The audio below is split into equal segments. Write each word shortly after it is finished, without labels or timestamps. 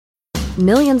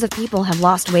Millions of people have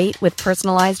lost weight with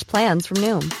personalized plans from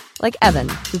Noom. Like Evan,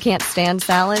 who can't stand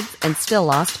salads and still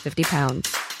lost 50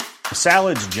 pounds.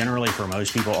 Salads generally for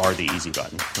most people are the easy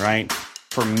button, right?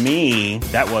 For me,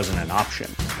 that wasn't an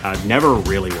option. I never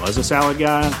really was a salad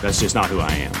guy. That's just not who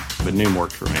I am. But Noom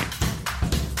worked for me.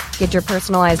 Get your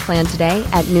personalized plan today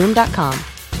at Noom.com.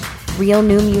 Real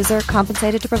Noom user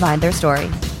compensated to provide their story.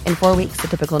 In 4 weeks, the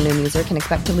typical Noom user can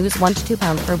expect to lose 1 to 2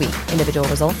 pounds per week. Individual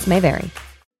results may vary.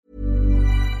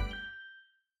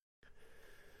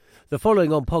 The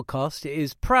following on podcast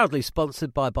is proudly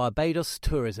sponsored by Barbados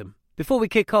Tourism. Before we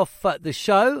kick off the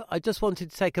show, I just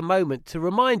wanted to take a moment to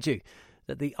remind you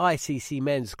that the ICC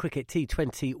Men's Cricket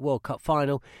T20 World Cup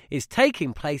Final is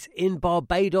taking place in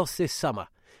Barbados this summer.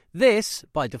 This,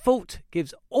 by default,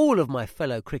 gives all of my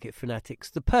fellow cricket fanatics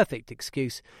the perfect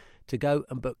excuse to go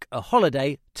and book a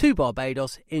holiday to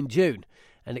Barbados in June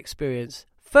and experience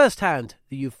firsthand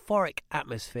the euphoric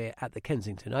atmosphere at the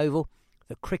Kensington Oval,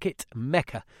 the cricket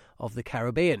mecca of the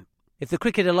Caribbean. If the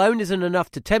cricket alone isn't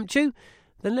enough to tempt you,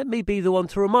 then let me be the one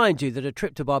to remind you that a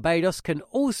trip to Barbados can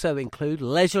also include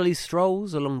leisurely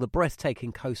strolls along the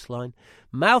breathtaking coastline,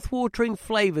 mouth-watering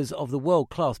flavours of the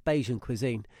world-class Bajan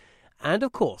cuisine, and,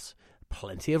 of course,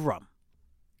 plenty of rum.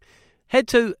 Head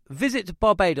to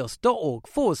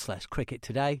visitbarbados.org/cricket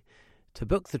today to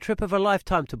book the trip of a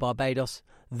lifetime to Barbados,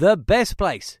 the best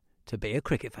place to be a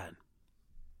cricket fan.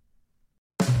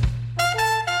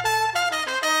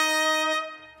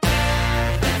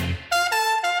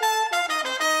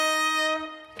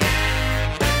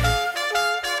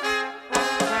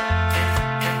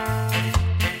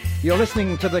 You're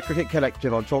listening to the Cricket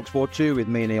Collective on TalkSport 2 with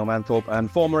me, Neil Manthorpe,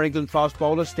 and former England fast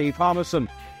bowler Steve Harmison.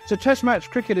 So Test match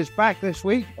cricket is back this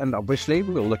week, and obviously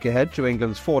we'll look ahead to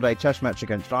England's 4-day Test match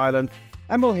against Ireland,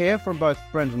 and we'll hear from both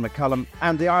Brendan McCullum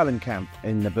and the Ireland camp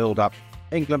in the build-up.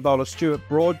 England bowler Stuart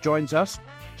Broad joins us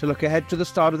to look ahead to the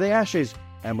start of the Ashes,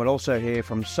 and we'll also hear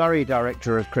from Surrey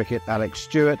Director of Cricket Alex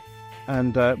Stewart,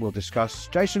 and we'll discuss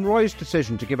Jason Roy's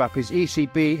decision to give up his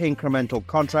ECB incremental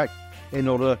contract in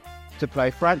order to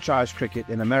play franchise cricket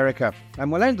in America.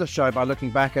 And we'll end the show by looking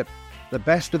back at the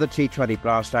best of the T20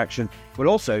 blast action. We'll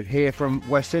also hear from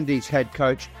West Indies head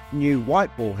coach, new white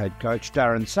ball head coach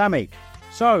Darren Sammy.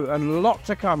 So, a lot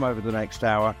to come over the next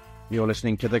hour. You're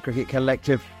listening to the Cricket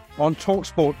Collective on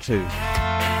TalkSport 2.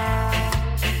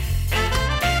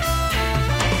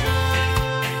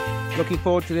 Looking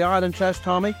forward to the Ireland Test,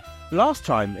 Tommy. Last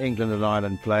time England and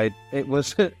Ireland played, it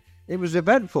was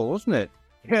eventful, wasn't it?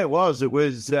 Yeah, it was. It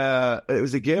was a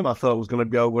game I thought was going to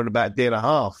be over in about a day and a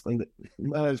half, and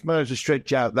managed to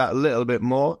stretch out that a little bit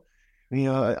more. You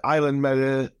know, Ireland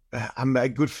made a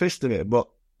good fist of it, but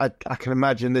I can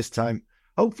imagine this time,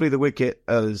 hopefully the wicket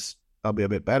will be a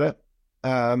bit better.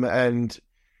 And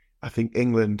I think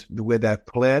England, the way they're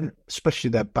playing,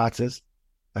 especially their batters,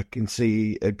 I can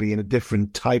see it being a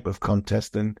different type of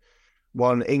contest, and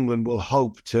one England will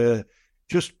hope to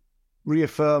just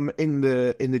reaffirm in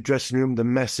the dressing room the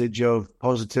message of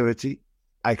positivity.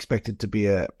 I expect it to be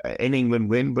an England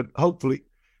win, but hopefully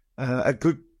a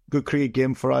good cricket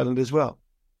game for Ireland as well.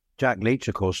 Jack Leach,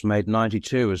 of course, made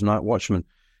 92 as night watchman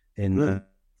in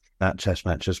that Test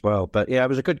match as well. But yeah, it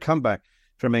was a good comeback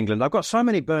from England. I've got so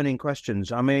many burning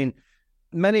questions. I mean,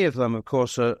 many of them, of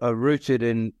course, are rooted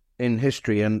in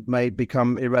history and may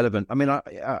become irrelevant. I mean,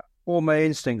 all my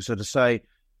instincts are to say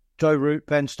Joe Root,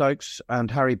 Ben Stokes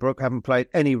and Harry Brook haven't played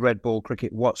any red ball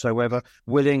cricket whatsoever.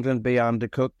 Will England be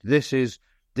undercooked? This is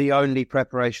the only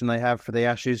preparation they have for the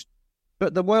Ashes.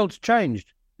 But the world's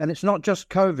changed, and it's not just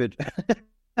COVID.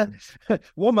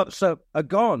 Warm-ups are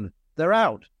gone. They're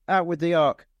out with the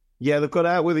arc. Yeah, they've got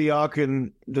out with the arc,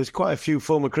 and there's quite a few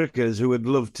former cricketers who would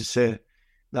love to say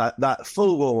that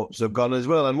full warm-ups have gone as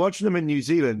well. And watching them in New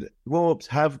Zealand, warm-ups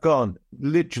have gone,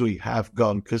 literally have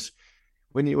gone, because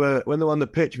when they were on the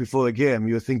pitch before the game,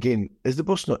 you were thinking, is the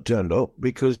bus not turned up?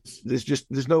 Because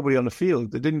there's nobody on the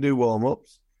field. They didn't do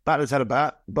warm-ups. Batters had a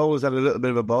bat, bowlers had a little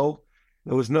bit of a bowl.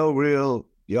 There was no real,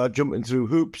 jumping through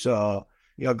hoops or,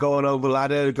 going over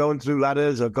ladders, going through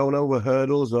ladders or going over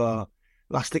hurdles or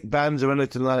elastic bands or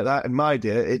anything like that. In my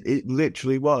day, it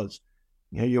literally was.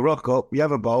 You rock up, you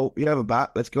have a bowl, you have a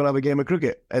bat, let's go and have a game of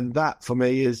cricket. And that, for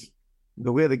me, is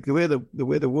the way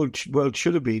the world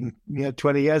should have been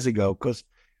 20 years ago, because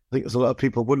I think there's a lot of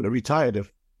people wouldn't have retired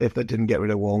if they didn't get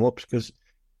rid of warm-ups, because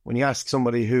when you ask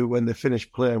somebody who, when they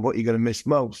finish playing, what are you going to miss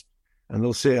most, and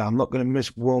they'll say, I'm not going to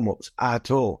miss warm-ups at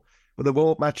all. But the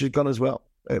warm-up match has gone as well.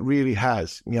 It really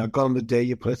has. Gone on the day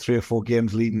you play 3 or 4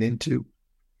 games leading into.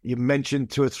 You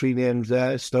mentioned 2 or 3 names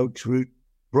there, Stokes, Root,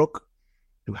 Brook,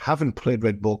 who haven't played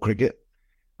red ball cricket.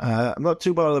 I'm not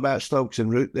too bothered about Stokes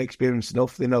and Root. They experienced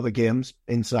enough. They know the games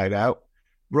inside out.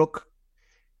 Brook,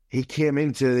 he came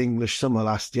into the English summer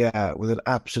last year with an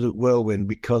absolute whirlwind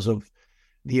because of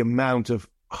the amount of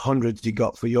hundreds he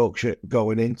got for Yorkshire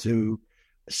going into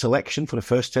selection for the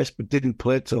first test, but didn't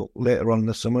play till later on in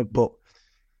the summer. But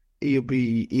he'll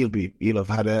have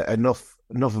had enough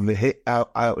of a hit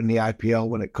out in the IPL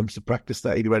when it comes to practice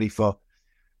that he's ready for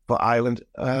Ireland.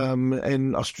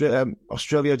 And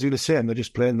Australia do the same. They're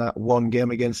just playing that one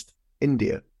game against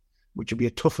India, which will be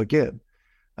a tougher game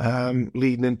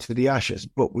leading into the Ashes.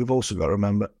 But we've also got to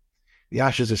remember the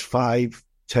Ashes is 5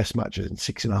 test matches in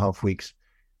 6.5 weeks.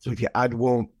 So if you add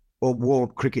warm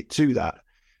cricket to that,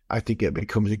 I think it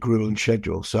becomes a grueling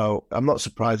schedule. So I'm not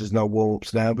surprised there's no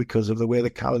warm-ups now because of the way the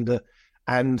calendar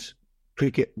and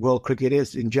world cricket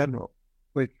is in general.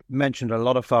 We've mentioned a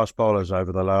lot of fast bowlers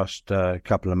over the last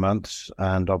couple of months,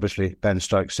 and obviously Ben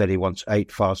Stokes said he wants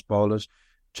 8 fast bowlers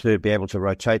to be able to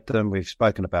rotate them. We've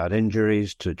spoken about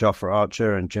injuries to Jofra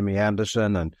Archer and Jimmy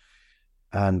Anderson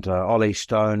and Ollie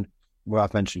Stone. Well,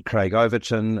 I've mentioned Craig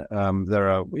Overton.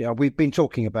 We've been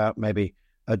talking about maybe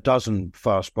a dozen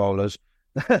fast bowlers.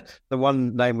 The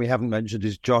one name we haven't mentioned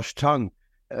is Josh Tongue,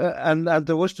 and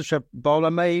the Worcestershire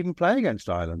bowler may even play against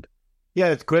Ireland. Yeah,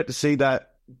 it's great to see that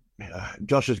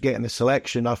Josh is getting a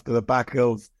selection after the back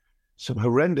of some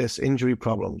horrendous injury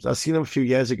problems. I've seen him a few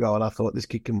years ago and I thought this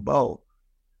kid can bowl.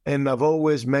 And I've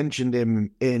always mentioned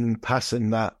him in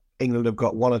passing that England have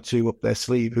got 1 or 2 up their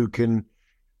sleeve who could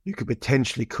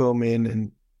potentially come in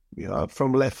and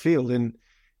from left field. And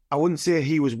I wouldn't say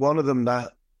he was one of them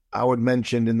that I would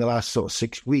mention in the last sort of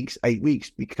 6 weeks, 8 weeks,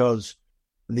 because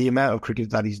the amount of cricket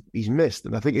that he's missed.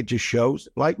 And I think it just shows,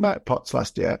 like Matt Potts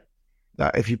last year,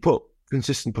 that if you put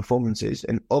consistent performances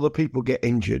and other people get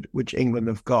injured, which England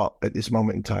have got at this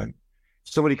moment in time,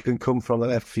 somebody can come from the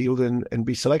left field and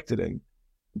be selected. And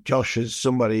Josh is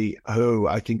somebody who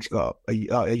I think's got a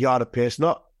yard of pace,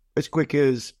 not as quick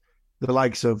as the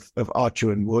likes of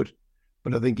Archer and Wood,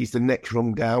 but I think he's the next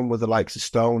rung down with the likes of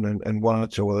Stone and 1 or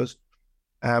 2 others.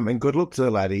 And good luck to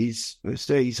the lad. He's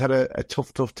had a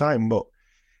tough time, but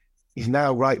he's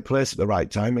now right place at the right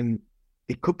time, and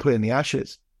he could play in the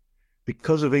Ashes.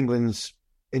 Because of England's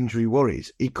injury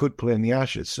worries, he could play in the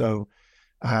Ashes. So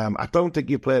I don't think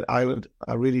you play at Ireland.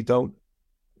 I really don't,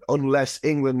 unless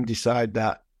England decide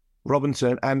that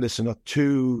Robinson and Anderson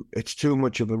it's too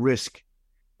much of a risk,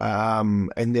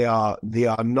 and they are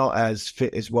not as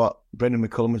fit as what Brendan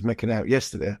McCullum was making out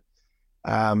yesterday.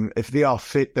 If they are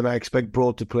fit, then I expect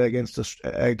Broad to play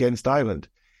against Ireland.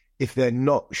 If they're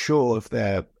not sure if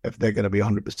they're going to be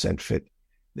 100% fit,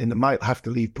 then they might have to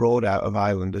leave Broad out of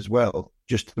Ireland as well,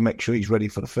 just to make sure he's ready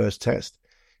for the first test.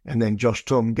 And then Josh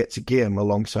Tongue gets a game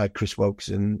alongside Chris Wokes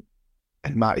and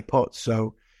Marty Potts.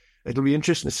 So it'll be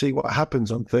interesting to see what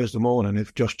happens on Thursday morning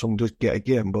if Josh Tongue does get a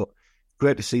game. But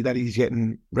great to see that he's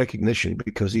getting recognition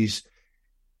because he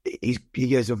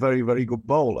is a very, very good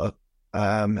bowler.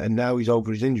 And now he's over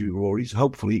his injury worries.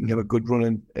 Hopefully he can have a good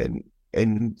run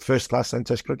in first-class and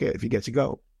Test cricket if he gets a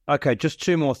go. Okay, just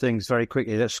 2 more things very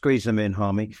quickly. Let's squeeze them in,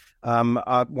 Harmy.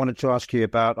 I wanted to ask you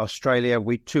about Australia.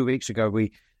 2 weeks ago,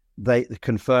 they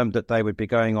confirmed that they would be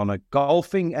going on a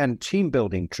golfing and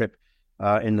team-building trip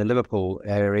in the Liverpool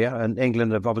area. And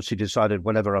England have obviously decided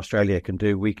whatever Australia can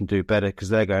do, we can do better because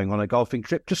they're going on a golfing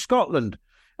trip to Scotland.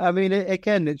 I mean,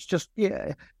 again, it's just,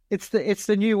 it's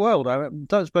the new world. I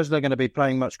don't suppose they're going to be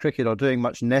playing much cricket or doing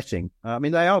much netting. I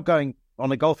mean, they are going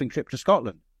on a golfing trip to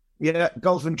Scotland. Yeah,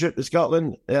 golfing trip to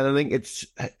Scotland. And I think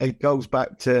it goes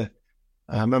back to,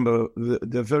 I remember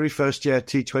the very first year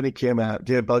T20 came out,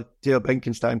 Dale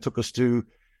Benkenstein took us to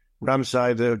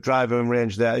Ramside, the driving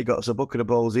range there. He got us a bucket of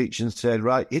balls each and said,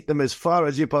 right, hit them as far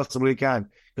as you possibly can,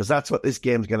 because that's what this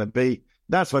game's going to be.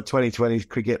 That's what 2020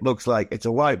 cricket looks like. It's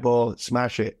a white ball,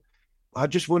 smash it. I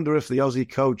just wonder if the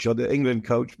Aussie coach or the England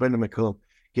coach, Brendan McCullum,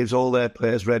 gives all their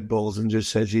players red balls and just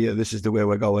says, yeah, this is the way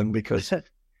we're going, because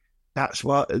that's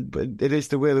what it is,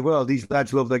 the way of the world. These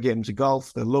lads love their games of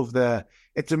golf. They love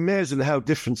it's amazing how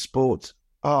different sports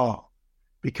are,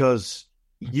 because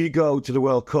you go to the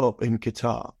World Cup in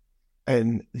Qatar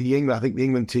and I think the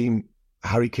England team,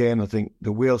 Harry Kane, I think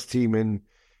the Wales team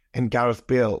in Gareth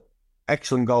Bale,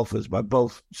 excellent golfers, but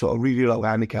both sort of really low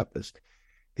handicappers.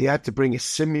 They had to bring a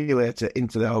simulator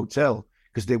into their hotel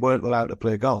because they weren't allowed to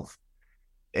play golf.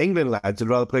 England lads would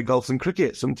rather play golf than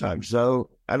cricket sometimes. So,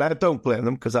 and I don't blame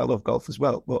them because I love golf as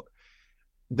well. But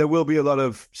there will be a lot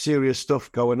of serious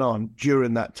stuff going on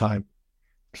during that time.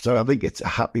 So I think it's a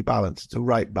happy balance. It's a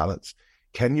right balance.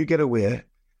 Can you get away?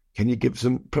 Can you give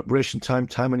some preparation time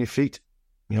on your feet?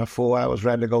 4 hours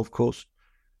around the golf course.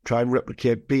 try and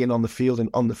replicate being on the field and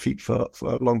on the feet for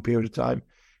a long period of time,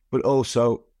 but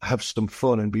also have some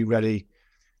fun and be ready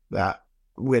that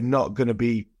we're not going to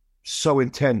be so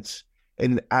intense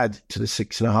and add to the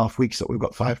 6.5 weeks that we've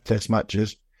got 5 test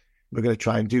matches. We're going to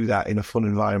try and do that in a fun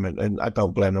environment, and I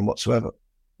don't blame them whatsoever.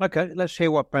 Okay, let's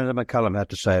hear what Brendan McCullum had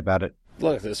to say about it.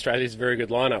 Look, Australia's a very good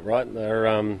lineup, right?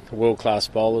 They're world-class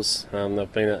bowlers.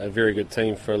 They've been a very good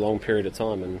team for a long period of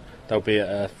time, and they'll be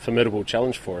a formidable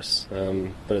challenge for us.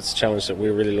 But it's a challenge that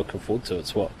we're really looking forward to.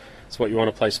 It's what you want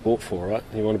to play sport for, right?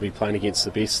 You want to be playing against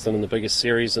the best and in the biggest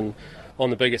series and on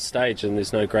the biggest stage, and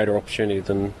there's no greater opportunity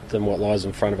than what lies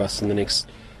in front of us in the next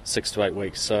 6 to 8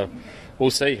 weeks. So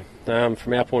we'll see.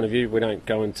 From our point of view, we don't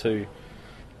go into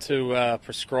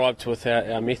prescribed with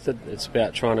our method. It's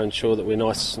about trying to ensure that we're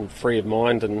nice and free of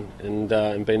mind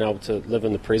and being able to live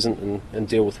in the present and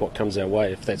deal with what comes our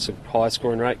way. If that's a high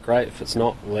scoring rate, great. If it's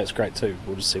not, well, that's great too.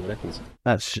 We'll just see what happens.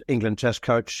 That's England Test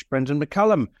coach Brendan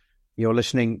McCullum. You're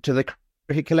listening to the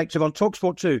Cricket Collective on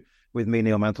TalkSport 2 with me,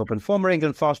 Neil Manthorpe, and former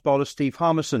England fast bowler Steve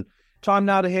Harmison. Time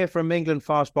now to hear from England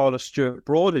fast bowler Stuart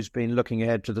Broad, who's been looking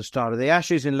ahead to the start of the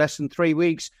Ashes in less than 3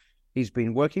 weeks. He's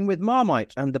been working with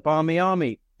Marmite and the Barmy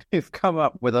Army, who've come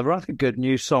up with a rather good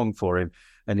new song for him,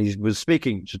 and he was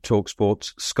speaking to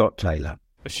TalkSport's Scott Taylor.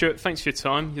 Stuart, thanks for your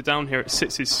time. You're down here at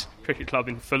Sitz's Cricket Club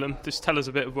in Fulham. Just tell us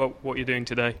a bit about what you're doing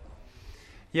today.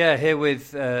 Yeah, here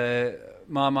with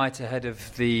Marmite ahead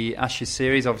of the Ashes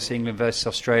series. Obviously, England versus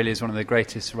Australia is one of the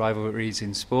greatest rivalries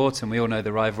in sport, and we all know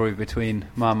the rivalry between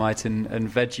Marmite and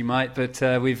Vegemite.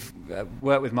 But we've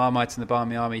worked with Marmite and the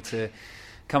Barmy Army to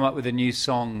come up with a new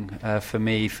song for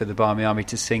the Barmy Army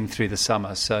to sing through the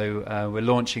summer. So we're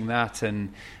launching that,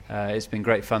 and it's been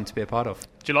great fun to be a part of.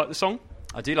 Do you like the song?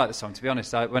 I do like the song, to be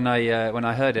honest. When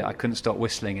I heard it, I couldn't stop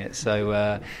whistling it.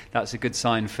 So that's a good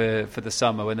sign for the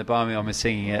summer. When the Barmy Army is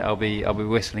singing it, I'll be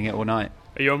whistling it all night.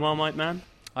 Are you a Marmite man?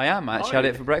 I am, actually. I had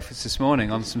it for breakfast this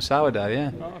morning on some sourdough,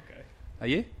 yeah. Oh, okay. Are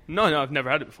you? No, I've never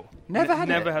had it before. Never had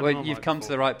it? Well, you've come before.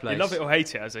 to the right place. You love it or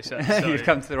hate it, as they say. So. You've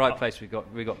come to the right place. We've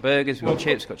got burgers, we've got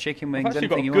chips, we've got chicken wings, I've actually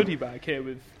anything got a you goodie want. bag here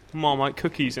with Marmite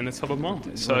cookies and a tub of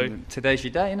Marmite. So well, today's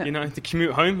your day, isn't it? You know, the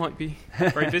commute home might be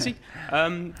very busy.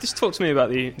 Just talk to me about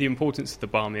the importance of the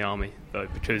Barmy Army, though,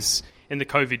 because in the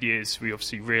COVID years, we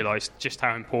obviously realised just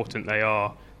how important they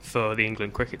are for the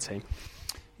England cricket team.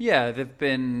 Yeah, they've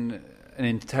been an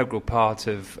integral part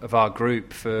of our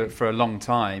group for a long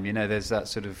time. You know, there's that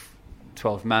sort of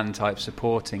 12-man type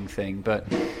supporting thing, but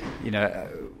you know,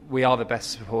 we are the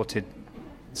best supported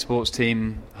sports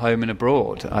team home and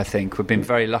abroad. I think we've been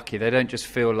very lucky. They don't just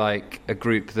feel like a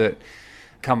group that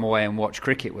come away and watch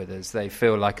cricket with us. They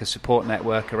feel like a support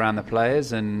network around the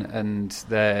players, and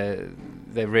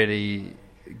they really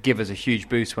give us a huge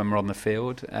boost when we're on the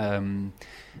field.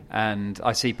 And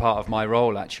I see part of my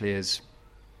role actually as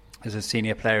a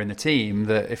senior player in the team,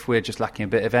 that if we're just lacking a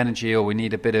bit of energy or we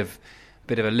need a bit of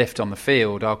a lift on the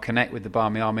field, I'll connect with the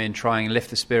Barmy Army and try and lift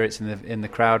the spirits in the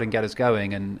crowd and get us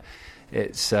going. And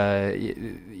it's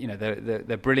you know,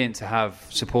 they're brilliant to have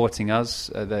supporting us.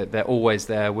 They're always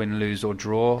there, win, lose or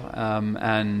draw,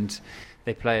 and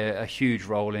they play a huge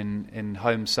role in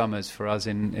home summers for us,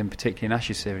 in particularly in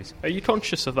Ashes series. Are you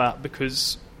conscious of that?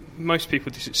 Because most people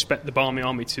just expect the Barmy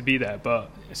Army to be there, but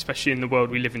especially in the world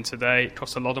we live in today, it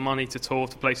costs a lot of money to tour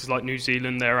to places like New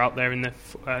Zealand. They're out there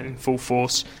in full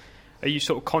force. Are you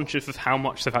sort of conscious of how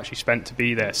much they've actually spent to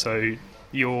be there, so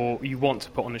you want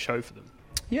to put on a show for them?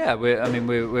 Yeah,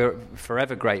 we're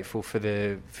forever grateful for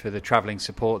the travelling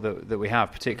support that we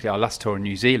have, particularly our last tour in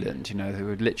New Zealand. You know, who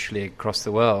were literally across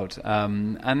the world,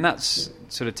 and that's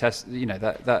sort of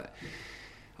that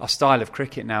our style of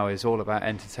cricket now is all about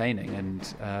entertaining,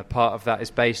 and part of that is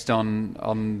based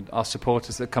on our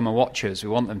supporters that come and watch us. We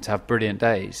want them to have brilliant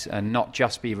days and not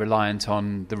just be reliant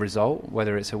on the result,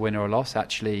 whether it's a win or a loss.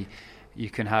 Actually, you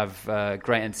can have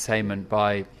great entertainment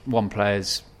by one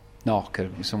player's knock,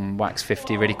 someone whacks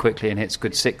 50 really quickly and hits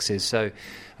good sixes. So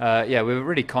we're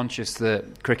really conscious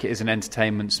that cricket is an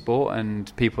entertainment sport,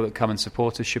 and people that come and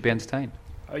support us should be entertained.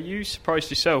 Are you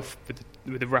surprised yourself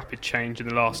with the rapid change in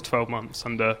the last 12 months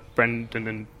under Brendan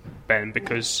and Ben?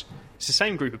 Because it's the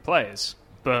same group of players,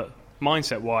 but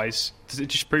mindset-wise, does it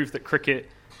just prove that cricket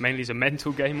mainly is a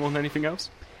mental game more than anything else?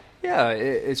 Yeah,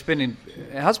 it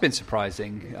has been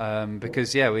surprising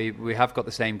because we have got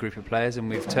the same group of players, and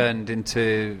we've turned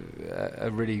into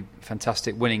a really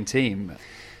fantastic winning team.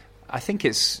 I think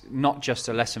it's not just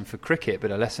a lesson for cricket,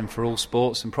 but a lesson for all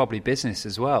sports and probably business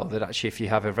as well. That actually, if you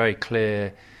have a very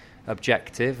clear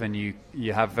objective and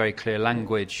you have very clear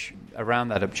language around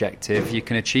that objective, you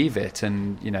can achieve it.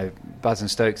 And you know, Baz and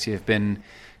Stokesy have been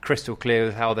crystal clear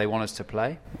with how they want us to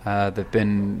play. They've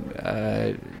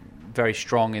been very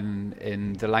strong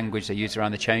in the language they use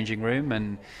around the changing room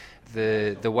and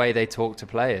the way they talk to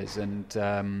players. And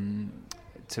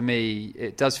to me,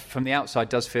 it does, from the outside,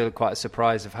 does feel quite a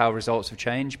surprise of how results have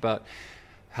changed. But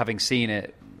having seen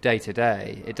it day to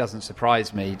day, it doesn't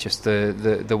surprise me, just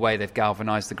the way they've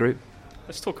galvanised the group.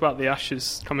 Let's talk about the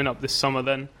Ashes coming up this summer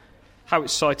then. How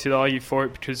excited are you for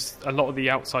it? Because a lot of the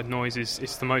outside noise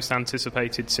is the most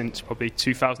anticipated since probably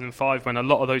 2005, when a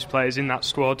lot of those players in that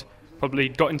squad probably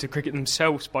got into cricket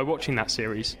themselves by watching that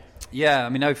series. Yeah, I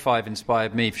mean, 05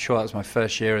 inspired me for sure. That was my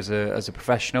first year as a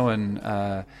professional, and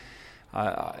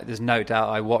there's no doubt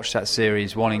I watched that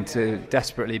series wanting to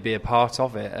desperately be a part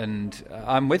of it. And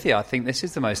I'm with you. I think this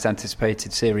is the most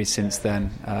anticipated series since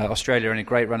then. Australia are in a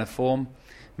great run of form,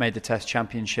 made the Test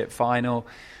Championship final.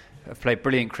 I've played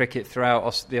brilliant cricket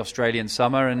throughout the Australian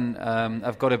summer, and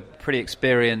I've got a pretty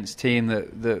experienced team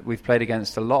that we've played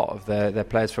against a lot of their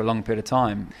players for a long period of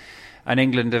time. And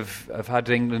England have had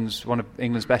one of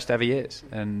England's best ever years,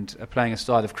 and are playing a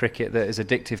style of cricket that is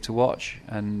addictive to watch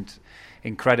and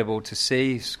incredible to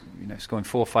see. You know, scoring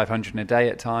 400 or 500 in a day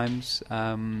at times,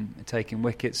 taking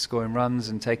wickets, scoring runs,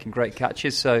 and taking great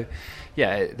catches. So,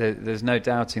 yeah, there's no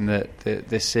doubting that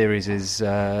this series is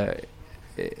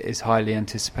highly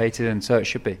anticipated, and so it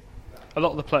should be. A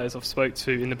lot of the players I've spoke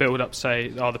to in the build-up say,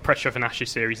 the pressure of an Ashes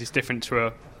series is different to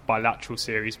a bilateral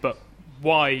series, but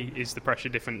why is the pressure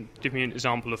different? Give me an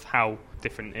example of how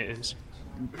different it is.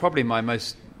 Probably my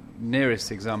most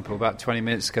nearest example, about 20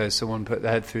 minutes ago, someone put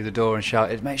their head through the door and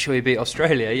shouted, "Make sure you beat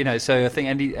Australia." You know, so I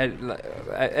think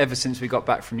ever since we got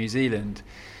back from New Zealand,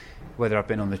 whether I've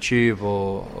been on the tube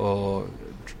or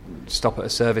stop at a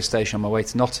service station on my way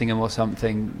to Nottingham or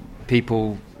something,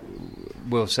 people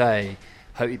will say,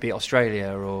 "Hope you beat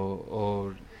Australia,"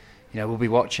 or you know, we'll be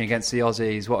watching against the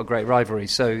Aussies. What a great rivalry!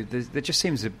 So there just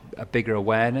seems a bigger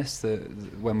awareness that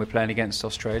when we're playing against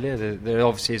Australia, there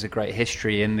obviously is a great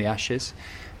history in the Ashes,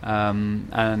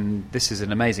 and this is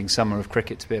an amazing summer of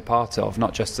cricket to be a part of.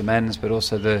 Not just the men's, but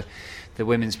also the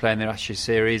women's playing their Ashes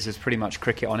series. There's pretty much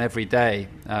cricket on every day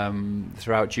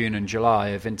throughout June and July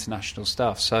of international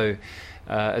stuff. So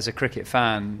as a cricket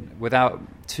fan, without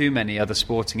too many other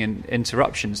sporting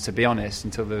interruptions, to be honest,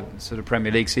 until the sort of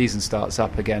Premier League season starts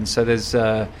up again. So it's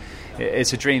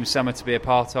a dream summer to be a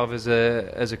part of as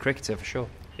a cricketer, for sure.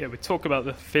 Yeah, we talk about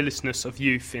the fearlessness of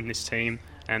youth in this team,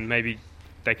 and maybe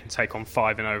they can take on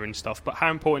 5-0 and stuff, but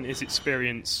how important is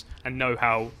experience and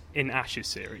know-how in Ashes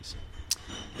series?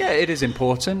 Yeah, it is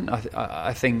important.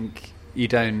 I think you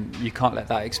can't let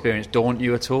that experience daunt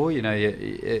you at all. You know,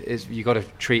 you got to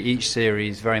treat each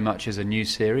series very much as a new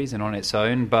series and on its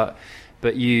own, but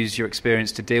use your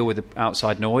experience to deal with the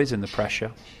outside noise and the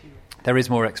pressure. There is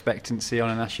more expectancy on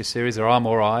an Ashes series. There are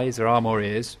more eyes, there are more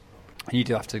ears, and you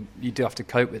do have to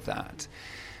cope with that.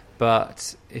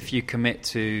 But if you commit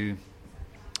to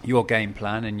your game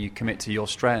plan and you commit to your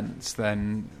strengths,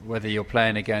 then whether you're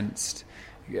playing against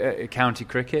county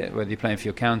cricket, whether you're playing for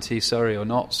your county, Surrey or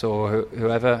Notts or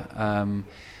whoever,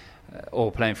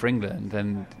 or playing for England,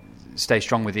 then stay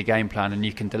strong with your game plan and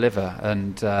you can deliver.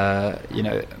 And you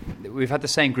know, we've had the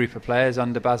same group of players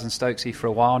under Baz and Stokesy for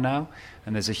a while now,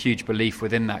 and there's a huge belief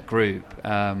within that group,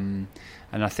 and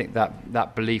I think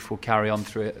that belief will carry on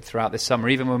throughout this summer.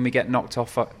 Even when we get knocked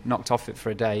off it for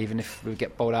a day, even if we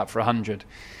get bowled out for 100,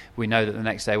 we know that the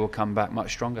next day we'll come back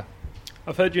much stronger.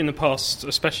 I've heard you in the past,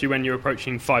 especially when you're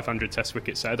approaching 500 Test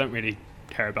wickets, so I don't really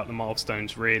care about the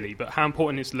milestones really, but how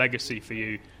important is legacy for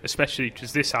you, especially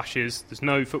because this Ashes, there's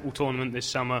no football tournament this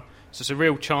summer, so it's a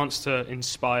real chance to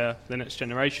inspire the next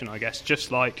generation, I guess,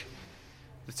 just like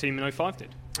the team in 05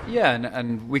 did. Yeah,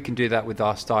 and we can do that with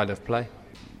our style of play.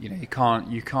 You know, you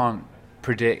can't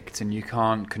predict and you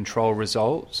can't control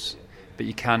results, but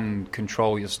you can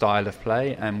control your style of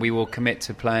play, and we will commit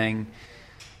to playing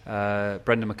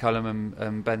Brendan McCullum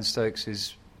and Ben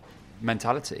Stokes'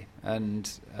 mentality, and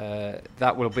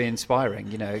that will be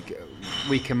inspiring. You know,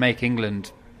 we can make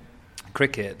England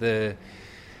cricket the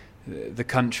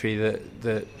country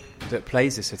that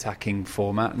plays this attacking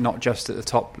format, not just at the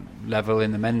top level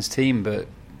in the men's team, but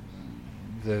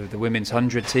the women's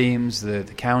 100 teams, the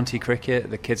county cricket,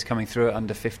 the kids coming through at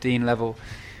under 15 level.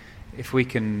 If we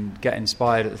can get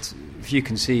inspired, if you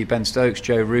can see Ben Stokes,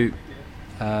 Joe Root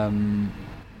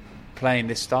playing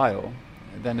this style,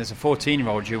 then as a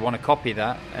 14-year-old you want to copy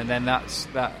that, and then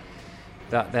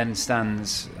that then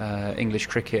stands English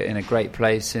cricket in a great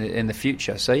place in the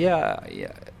future. So yeah,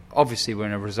 obviously we're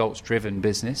in a results-driven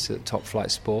business at top flight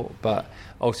sport, but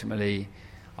ultimately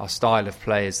our style of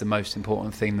play is the most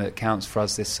important thing that counts for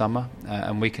us this summer,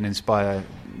 and we can inspire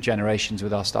generations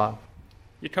with our style.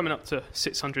 you're coming up to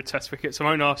 600 Test crickets. I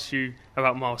won't ask you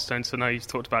about milestones. I know you've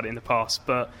talked about it in the past,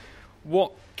 but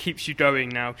what keeps you going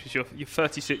now? Because you're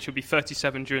 36, you'll be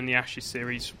 37 during the Ashes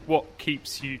series. What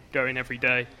keeps you going every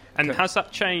day? And has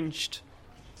that changed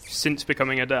since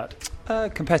becoming a dad?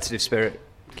 Competitive spirit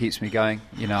keeps me going.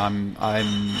 You know, I'm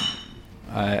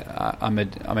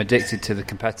addicted to the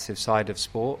competitive side of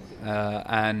sport,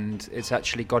 and it's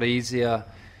actually got easier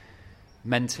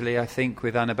mentally, I think,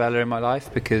 with Annabella in my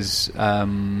life, because I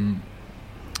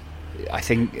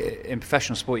think in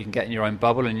professional sport you can get in your own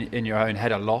bubble and in your own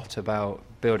head a lot about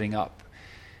building up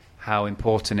how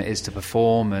important it is to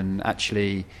perform, and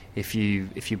actually if you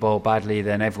bowl badly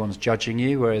then everyone's judging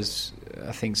you, whereas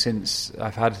I think since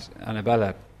I've had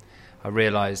Annabella I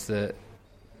realised that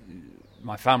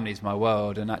my family's my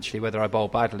world, and actually whether I bowl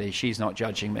badly she's not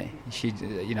judging me. She,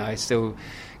 you know, I still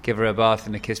give her a bath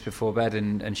and a kiss before bed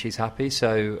and she's happy.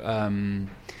 So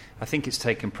I think it's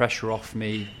taken pressure off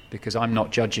me because I'm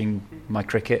not judging my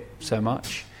cricket so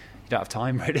much. You don't have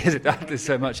time, really. There's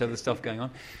so much other stuff going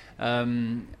on.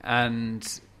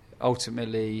 And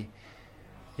ultimately,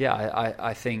 yeah,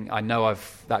 I think I know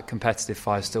that competitive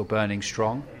fire still burning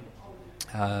strong.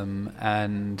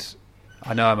 And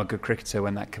I know I'm a good cricketer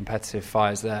when that competitive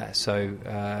fire's there.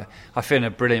 So I feel in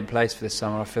a brilliant place for this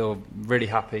summer. I feel really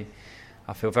happy.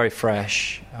 I feel very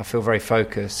fresh. I feel very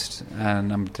focused,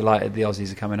 and I'm delighted the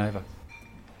Aussies are coming over.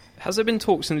 Has there been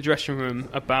talks in the dressing room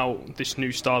about this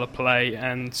new style of play?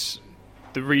 And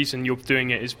the reason you're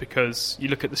doing it is because you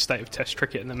look at the state of Test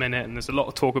cricket in the minute, and there's a lot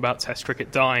of talk about Test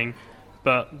cricket dying.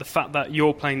 But the fact that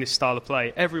you're playing this style of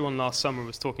play, everyone last summer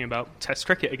was talking about Test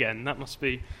cricket again. That must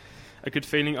be a good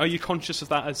feeling. Are you conscious of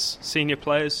that as senior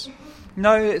players?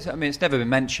 No, it's never been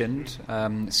mentioned.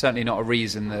 It's certainly not a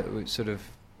reason that we sort of,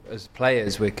 as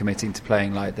players, we're committing to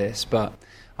playing like this. But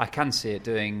I can see it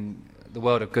doing the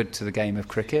world of good to the game of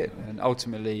cricket. And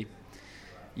ultimately,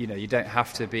 you know, you don't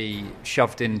have to be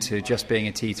shoved into just being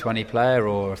a T20 player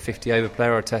or a 50-over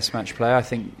player or a Test match player. I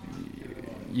think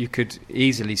you could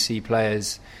easily see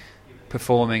players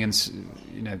performing and,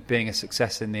 you know, being a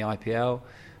success in the IPL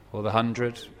or the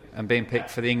 100 and being picked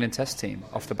for the England Test team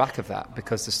off the back of that,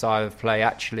 because the style of play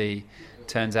actually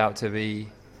turns out to be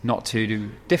not too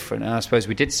different. And I suppose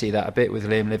we did see that a bit with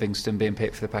Liam Livingstone being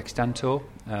picked for the Pakistan tour.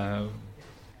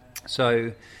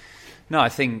 So, no, I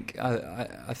think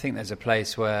there's a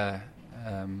place where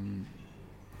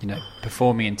you know,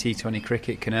 performing in T20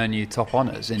 cricket can earn you top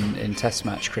honours in Test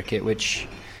match cricket, which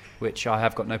I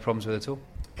have got no problems with at all.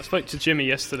 I spoke to Jimmy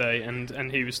yesterday,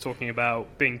 and he was talking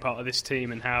about being part of this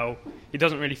team and how he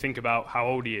doesn't really think about how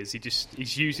old he is.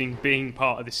 He's using being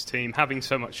part of this team, having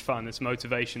so much fun as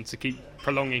motivation to keep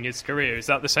prolonging his career. Is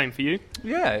that the same for you?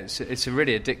 Yeah, it's a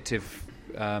really addictive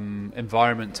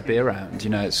environment to be around.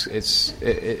 You know,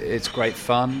 it's great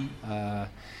fun. It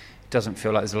doesn't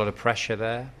feel like there's a lot of pressure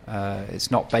there.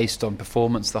 It's not based on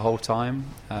performance the whole time.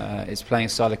 It's playing a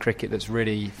style of cricket that's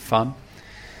really fun.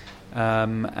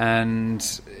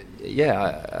 And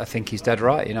yeah, I think he's dead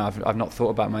right. You know, I've not thought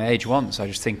about my age once. I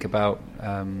just think about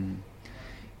you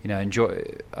know, enjoy.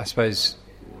 I suppose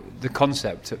the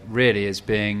concept really is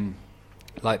being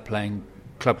like playing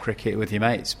club cricket with your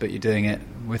mates, but you're doing it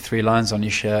with 3 lines on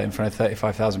your shirt in front of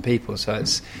 35,000 people. So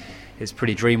it's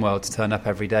pretty dream world to turn up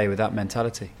every day with that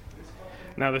mentality.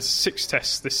 Now there's 6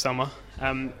 tests this summer.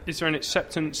 Is there an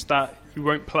acceptance that you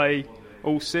won't play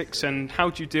all 6? And how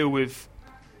do you deal with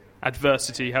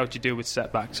adversity? How do you deal with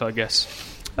setbacks, I guess?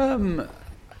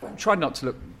 Try not to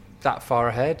look that far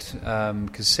ahead,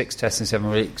 because 6 tests in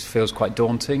 7 weeks feels quite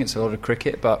daunting. It's a lot of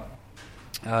cricket, but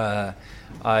I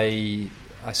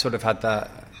sort of have that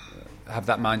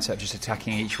mindset of just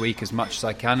attacking each week as much as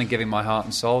I can and giving my heart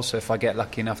and soul. So if I get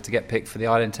lucky enough to get picked for the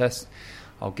Ireland test,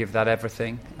 I'll give that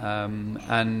everything,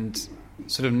 and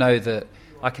sort of know that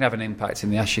I can have an impact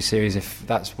in the Ashes series if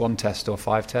that's 1 test or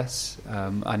 5 tests.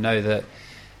 I know that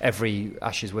every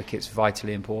Ashes wicket's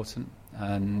vitally important,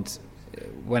 and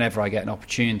whenever I get an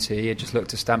opportunity, I just look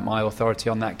to stamp my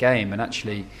authority on that game. And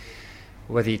actually,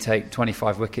 whether you take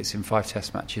 25 wickets in 5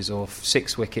 test matches or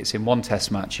 6 wickets in 1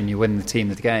 test match and you win the team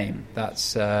of the game,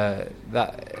 that's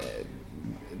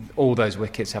all those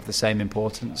wickets have the same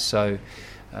importance. So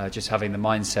just having the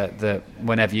mindset that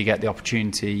whenever you get the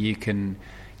opportunity, you can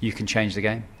change the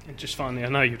game. And just finally, I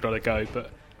know you've got to go,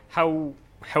 but how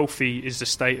healthy is the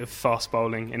state of fast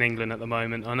bowling in England at the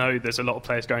moment? I know there's a lot of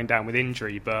players going down with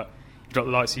injury, but You've got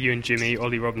the likes of you and Jimmy,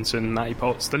 Ollie Robinson, Matty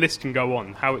Potts. The list can go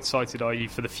on. How excited are you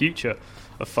for the future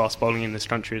of fast bowling in this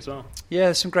country as well? Yeah,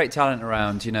 there's some great talent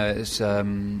around. It's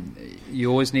you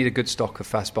always need a good stock of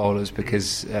fast bowlers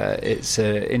because it's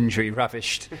an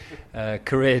injury-ravished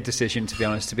career decision, to be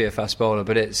honest, to be a fast bowler.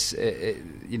 But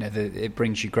it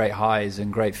brings you great highs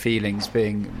and great feelings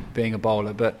being a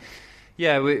bowler. But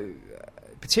yeah,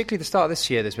 particularly the start of this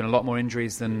year, there's been a lot more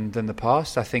injuries than the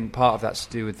past. I think part of that's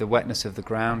to do with the wetness of the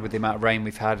ground, with the amount of rain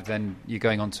we've had. Then you're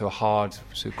going onto a hard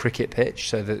sort of cricket pitch,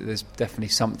 so that there's definitely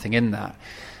something in that.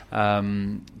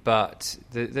 But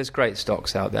there's great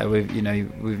stocks out there.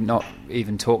 We've not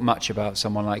even talked much about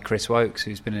someone like Chris Woakes,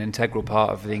 who's been an integral part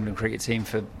of the England cricket team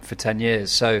for 10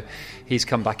 years. So he's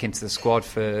come back into the squad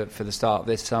for the start of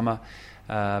this summer,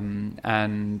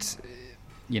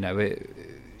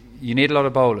 you need a lot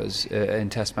of bowlers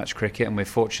in Test match cricket, and we're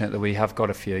fortunate that we have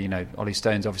got a few. Ollie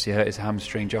Stone's obviously hurt his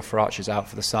hamstring. Jofra Archer's out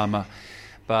for the summer,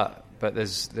 but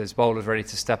there's bowlers ready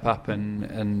to step up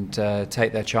and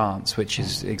take their chance, which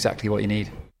is exactly what you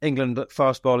need. England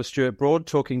fast bowler Stuart Broad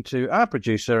talking to our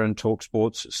producer and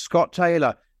TalkSport's Scott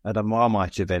Taylor at a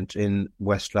Marmite event in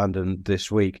West London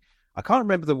this week. I can't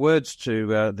remember the words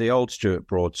to the old Stuart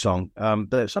Broad song,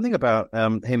 but it's something about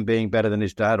him being better than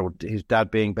his dad, or his dad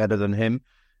being better than him.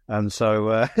 And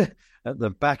so at the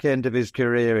back end of his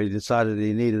career, he decided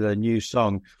he needed a new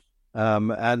song.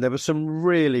 And there was some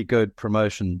really good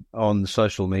promotion on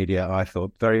social media, I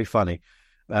thought. Very funny.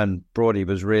 And Broady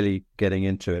was really getting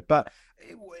into it. But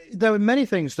there were many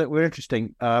things that were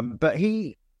interesting. But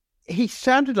he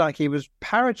sounded like he was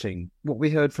parroting what we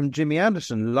heard from Jimmy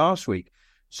Anderson last week,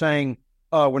 saying,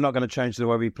 oh, we're not going to change the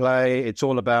way we play. It's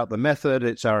all about the method.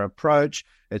 It's our approach.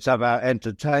 It's about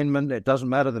entertainment. It doesn't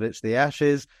matter that it's the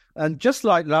Ashes. And just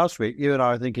like last week, you and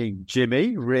I are thinking,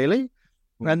 Jimmy, really?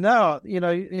 And now,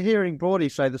 hearing Broady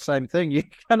say the same thing, you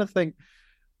kind of think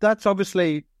that's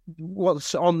obviously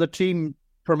what's on the team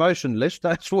promotion list.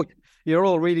 That's what you're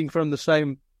all reading from the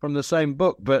same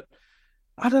book. But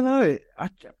I don't know. I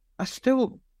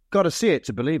still got to see it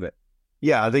to believe it.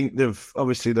 Yeah, I think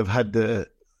they've had the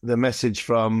message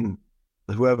from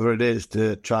whoever it is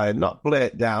to try and not play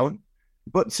it down.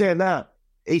 But saying that,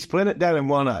 he's playing it down in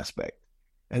one aspect.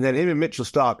 And then him and Mitchell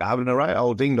Starc are having a right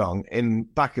old ding-dong in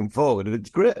back and forward. And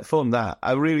it's great fun, that.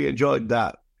 I really enjoyed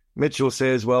that. Mitchell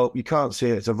says, well, you can't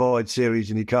say it's a void series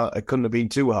and it couldn't have been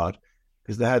too hard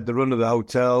because they had the run of the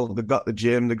hotel, they got the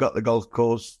gym, they got the golf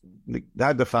course, they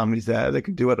had the families there, they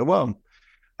could do what they want.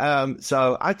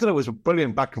 So I thought it was a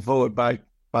brilliant back and forward by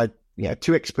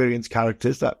two experienced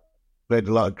characters that played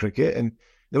a lot of cricket, and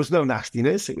there was no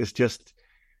nastiness. It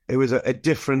was a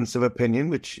difference of opinion,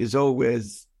 which is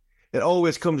always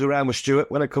comes around with Stuart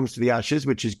when it comes to the Ashes,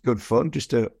 which is good fun,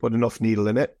 just to put enough needle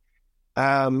in it.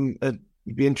 It'd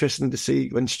be interesting to see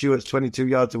when Stuart's 22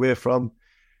 yards away from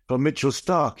Mitchell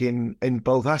Starc in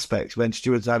both aspects, when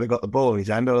Stuart's either got the ball in his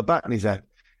hand or the bat in his hand.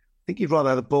 I think he'd rather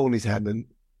have the ball in his hand, and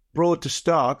Broad to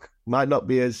Starc might not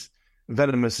be as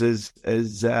venomous as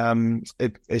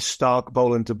Starc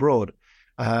bowling to Broad,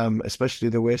 especially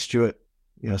the way Stuart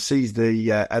sees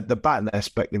the batting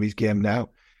aspect of his game now.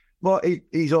 But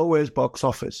he's always box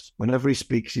office. Whenever he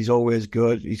speaks, he's always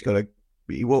good.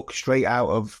 He walks straight out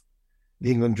of the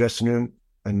England dressing room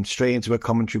and straight into a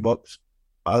commentary box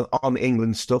on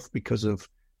England stuff because of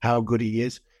how good he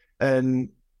is. And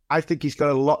I think he's got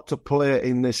a lot to play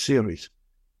in this series.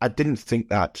 I didn't think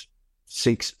that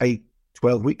 6, 8,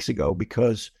 12 weeks ago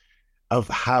because of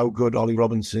how good Ollie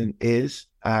Robinson is.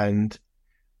 And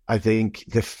I think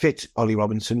the fit Ollie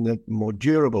Robinson, the more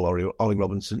durable Ollie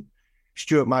Robinson,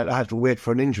 Stuart might have had to wait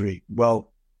for an injury.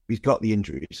 Well, he's got the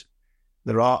injuries.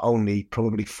 There are only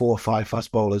probably 4 or 5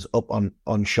 fast bowlers up on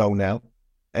show now,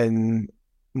 and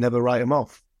never write him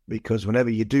off, because whenever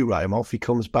you do write him off, he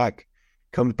comes back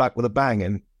with a bang.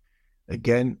 And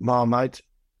again, Marmite,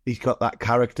 he's got that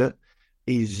character.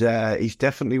 He's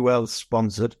definitely well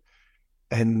sponsored,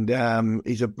 and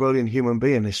he's a brilliant human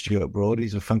being, this Stuart Broad.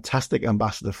 He's a fantastic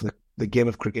ambassador for the game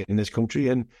of cricket in this country,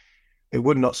 and it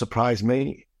would not surprise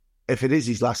me if it is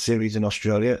his last series in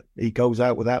Australia, he goes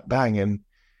out with that bang. And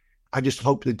I just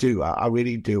hope they do. I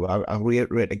really do. I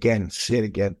reiterate again, say it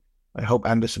again. I hope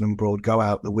Anderson and Broad go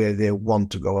out the way they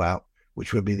want to go out,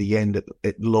 which will be the end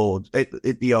at Lord's,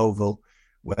 at the Oval,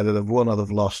 whether they've won or they've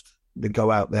lost. They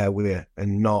go out their way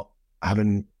and not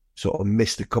having sort of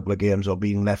missed a couple of games or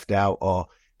being left out or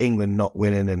England not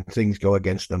winning and things go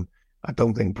against them. I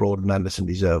don't think Broad and Anderson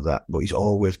deserve that, but he's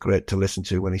always great to listen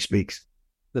to when he speaks.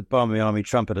 The Barmy Army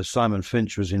trumpeter Simon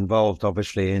Finch was involved,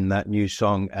 obviously, in that new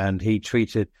song, and he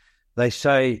tweeted, "They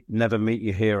say never meet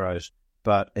your heroes.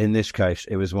 But in this case,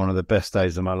 it was one of the best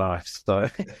days of my life. So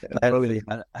I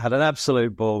had an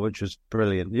absolute ball, which was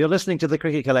brilliant. You're listening to the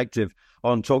Cricket Collective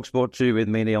on TalkSport 2 with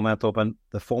me, Neil Manthorpe, and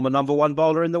the former number one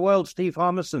bowler in the world, Steve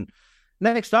Harmison.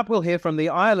 Next up, we'll hear from the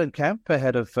Ireland camp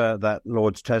ahead of that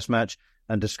Lord's Test match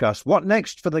and discuss what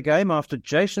next for the game after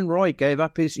Jason Roy gave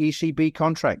up his ECB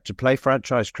contract to play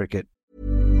franchise cricket.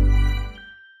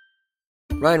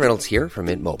 Ryan Reynolds here from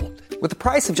Mint Mobile. With the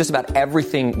price of just about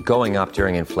everything going up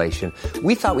during inflation,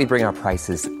 we thought we'd bring our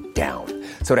prices down.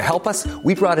 So to help us,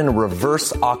 we brought in a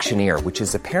reverse auctioneer, which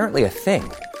is apparently a thing.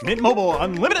 Mint Mobile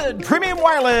Unlimited Premium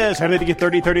Wireless. How to get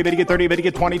 30, 30, bit to get 30, bit to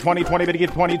get 20, 20, 20, bit to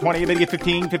get 20, 20, bit to get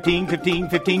 15, 15, 15,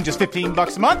 15, just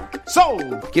 $15 a month?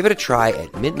 Sold! Give it a try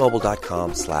at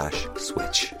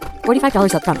mintmobile.com/switch.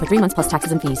 $45 up front for 3 months plus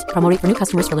taxes and fees. Promo rate for new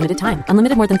customers for limited time.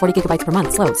 Unlimited more than 40 gigabytes per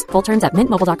month. Slows full terms at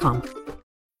mintmobile.com.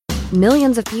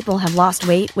 Millions of people have lost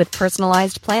weight with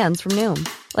personalized plans from Noom.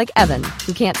 Like Evan,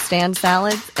 who can't stand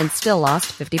salads and still lost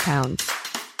 50 pounds.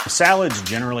 Salads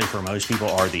generally for most people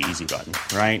are the easy button,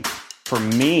 right? For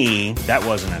me, that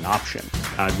wasn't an option.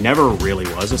 I never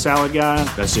really was a salad guy.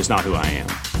 That's just not who I am.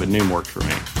 But Noom worked for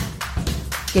me.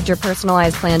 Get your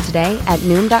personalized plan today at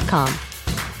Noom.com.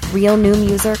 Real Noom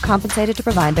user compensated to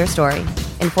provide their story.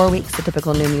 In 4 weeks, the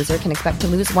typical Noom user can expect to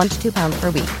lose 1 to 2 pounds per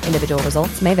week. Individual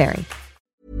results may vary.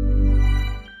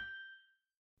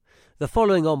 The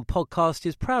following on podcast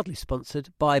is proudly sponsored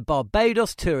by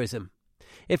Barbados Tourism.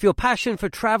 If your passion for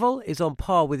travel is on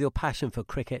par with your passion for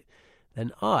cricket,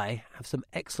 then I have some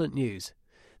excellent news.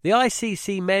 The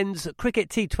ICC Men's Cricket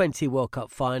T20 World Cup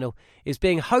Final is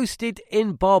being hosted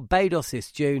in Barbados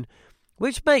this June,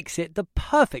 which makes it the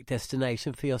perfect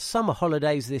destination for your summer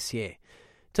holidays this year.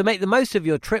 To make the most of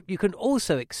your trip, you can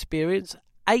also experience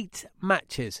 8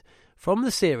 matches from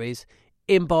the series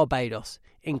in Barbados,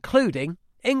 including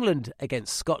England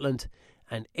against Scotland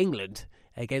and England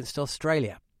against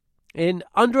Australia. In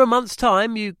under a month's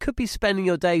time, you could be spending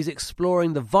your days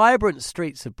exploring the vibrant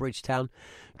streets of Bridgetown,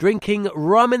 drinking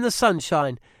rum in the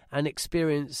sunshine and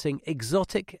experiencing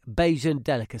exotic Bajan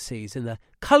delicacies in the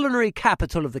culinary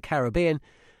capital of the Caribbean.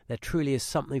 There truly is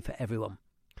something for everyone.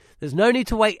 There's no need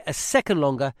to wait a second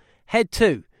longer. Head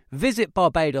to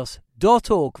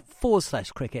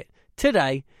visitbarbados.org/cricket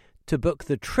today to book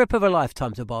the trip of a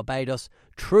lifetime to Barbados,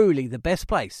 truly the best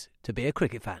place to be a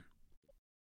cricket fan.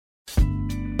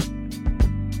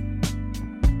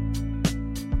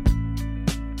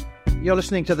 You're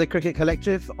listening to the Cricket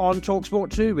Collective on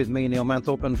TalkSport 2 with me, Neil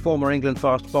Manthorpe, and former England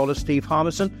fast bowler Steve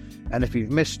Harmison. And if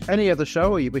you've missed any of the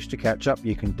show or you wish to catch up,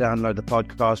 you can download the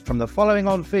podcast from the following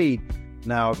on feed,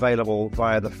 now available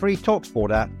via the free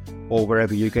TalkSport app or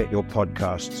wherever you get your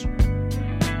podcasts.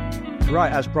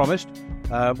 Right, as promised,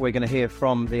 we're going to hear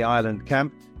from the Ireland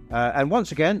camp. And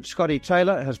once again, Scotty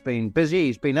Taylor has been busy.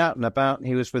 He's been out and about.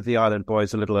 He was with the Ireland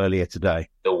boys a little earlier today.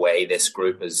 The way this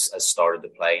group has started to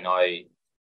play now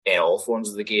in all forms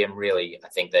of the game, really, I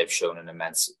think they've shown an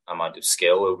immense amount of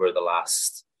skill over the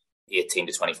last 18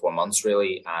 to 24 months,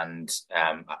 really. And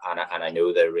I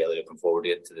know they're really looking forward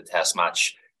to the test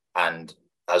match. And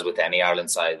as with any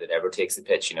Ireland side that ever takes the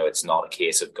pitch, it's not a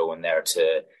case of going there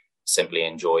to simply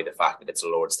enjoy the fact that it's a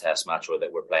Lord's Test match or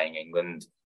that we're playing England.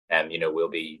 We'll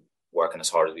be working as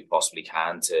hard as we possibly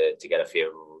can to get a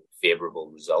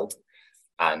favourable result.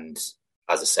 And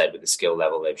as I said, with the skill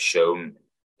level they've shown,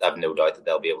 I have no doubt that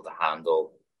they'll be able to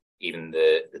handle even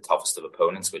the toughest of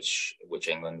opponents, which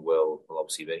England will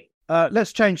obviously be.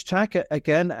 Let's change tack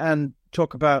again and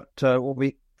talk about what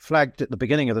we flagged at the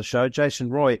beginning of the show, Jason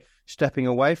Roy stepping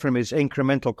away from his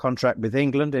incremental contract with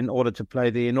England in order to play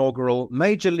the inaugural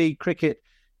Major League Cricket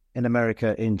in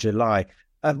America in July,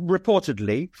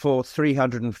 reportedly for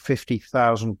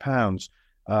 £350,000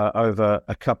 over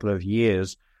a couple of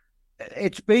years.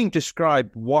 It's being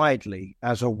described widely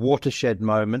as a watershed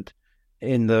moment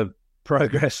in the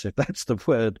progress, if that's the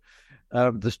word,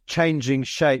 the changing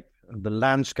shape of the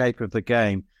landscape of the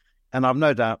game. And I've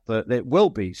no doubt that it will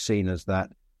be seen as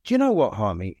that. Do you know what,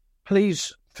 Harmy?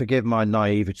 Please forgive my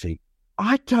naivety.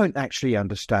 I don't actually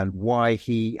understand why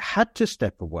he had to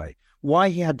step away, why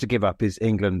he had to give up his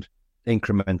England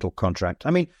incremental contract.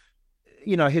 I mean,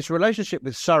 his relationship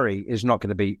with Surrey is not going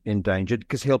to be endangered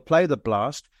because he'll play the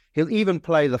Blast. He'll even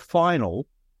play the final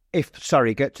if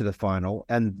Surrey get to the final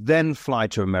and then fly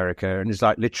to America. And it's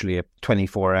like literally a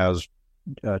 24 hours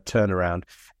turnaround.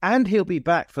 And he'll be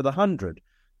back for the 100.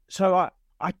 So I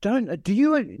don't. Do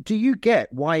you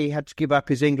get why he had to give up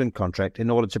his England contract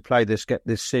in order to get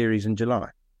this series in July?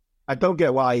 I don't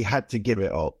get why he had to give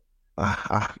it up.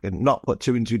 I can not put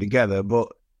two and two together, but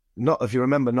not if you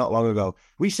remember, not long ago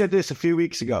we said this a few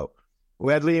weeks ago.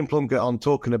 We had Liam Plunkett on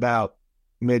talking about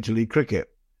Major League Cricket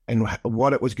and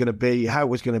what it was going to be, how it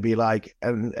was going to be like.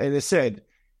 And it said,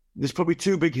 there's probably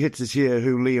two big hitters here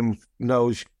who Liam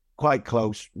knows quite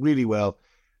close, really well,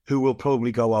 who will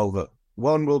probably go over.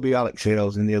 One will be Alex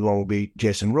Hales and the other one will be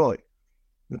Jason Roy.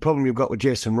 The problem you've got with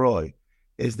Jason Roy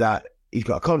is that he's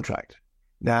got a contract.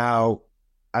 Now,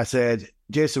 I said,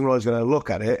 Jason Roy's going to look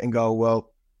at it and go,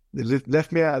 well, they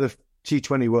left me out of the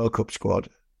T20 World Cup squad.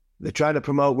 They're trying to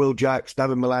promote Will Jacks,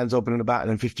 David Milan's opening the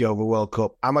batting in 50 over World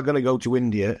Cup. Am I going to go to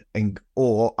India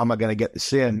or am I going to get the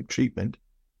same treatment?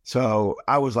 So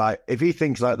I was like, if he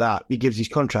thinks like that, he gives his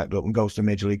contract up and goes to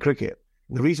Major League Cricket.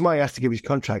 The reason why he has to give his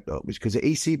contract up is because the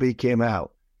ECB came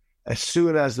out as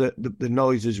soon as the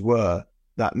noises were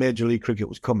that Major League Cricket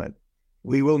was coming.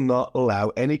 We will not allow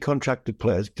any contracted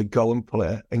players to go and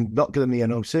play and not give them the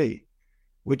NOC,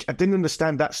 which I didn't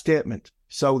understand that statement.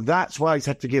 So that's why he's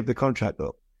had to give the contract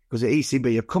up. Because the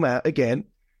ECB have come out again,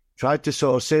 tried to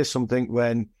sort of say something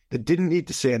when they didn't need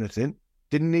to say anything,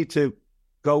 didn't need to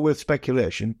go with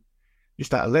speculation,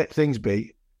 just had to let things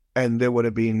be, and there would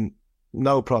have been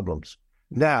no problems.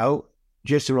 Now,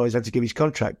 Jason Roy's had to give his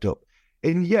contract up.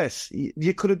 And yes,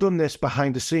 you could have done this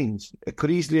behind the scenes. It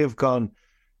could easily have gone,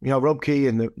 Rob Key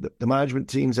and the management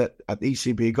teams at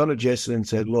ECB gone to Jason and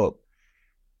said, look,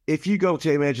 if you go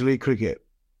to Major League Cricket,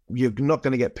 you're not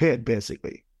going to get paid,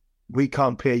 basically. We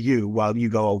can't pay you while you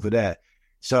go over there.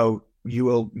 So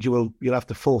you'll have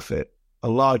to forfeit a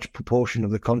large proportion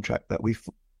of the contract that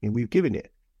we've given you.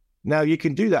 Now, you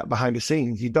can do that behind the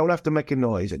scenes. You don't have to make a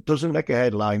noise. It doesn't make a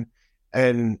headline.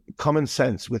 And common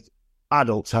sense with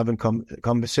adults having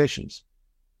conversations.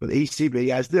 But the ECB,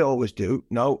 as they always do,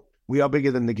 no, we are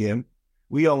bigger than the game.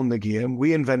 We own the game.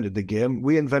 We invented the game.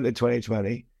 We invented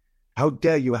 2020. How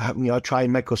dare you try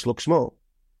and make us look small?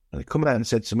 And they come out and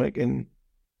said something, and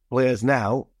players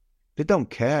now, they don't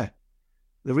care.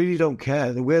 They really don't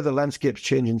care. The way the landscape's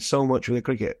changing so much with the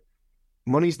cricket.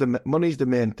 Money's the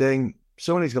main thing.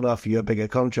 Somebody's going to offer you a bigger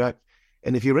contract.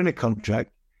 And if you're in a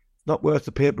contract, it's not worth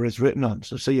the paper it's written on.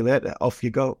 So see you later. Off you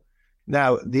go.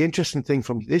 Now, the interesting thing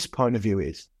from this point of view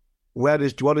is, what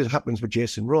happens with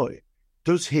Jason Roy?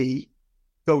 Does he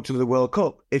go to the World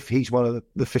Cup if he's one of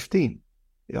the 15?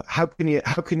 How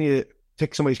can you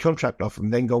take somebody's contract off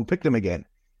and then go and pick them again?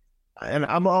 And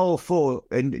I'm all for,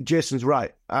 and Jason's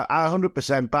right, I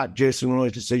 100% back Jason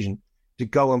Roy's decision to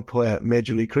go and play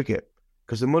Major League Cricket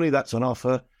because the money that's on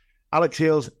offer. Alex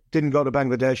Hales didn't go to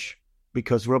Bangladesh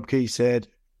because Rob Key said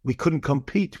we couldn't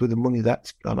compete with the money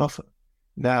that's on offer.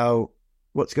 Now,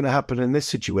 what's going to happen in this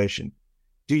situation?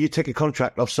 Do you take a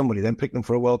contract off somebody, then pick them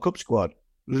for a World Cup squad?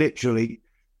 Literally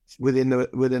within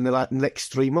the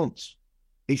next 3 months.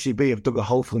 ECB have dug a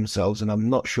hole for themselves, and I'm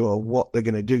not sure what they're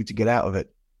going to do to get out of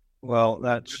it. Well,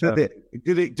 that's... Do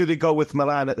they go with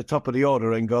Milan at the top of the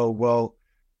order and go, well,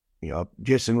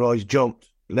 Jason Roy's jumped,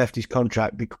 left his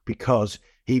contract because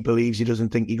he believes he doesn't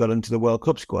think he got into the World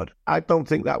Cup squad? I don't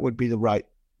think that would be the right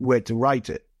way to write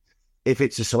it. If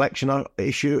it's a selection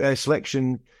issue, a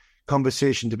selection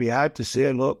conversation to be had to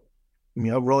say, look,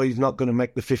 Roy's not going to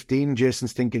make the 15.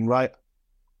 Jason's thinking, right,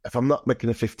 if I'm not making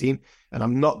the 15 and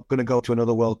I'm not going to go to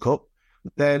another World Cup,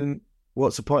 then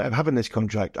what's the point of having this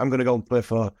contract? I'm going to go and play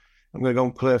for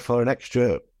an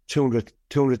extra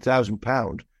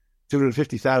 £200,000,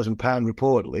 £250,000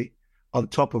 reportedly on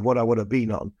top of what I would have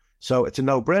been on. So it's a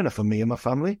no-brainer for me and my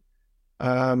family.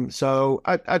 So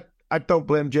I don't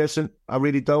blame Jason. I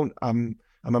really don't. I'm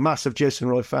a massive Jason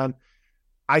Roy fan.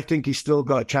 I think he's still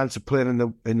got a chance of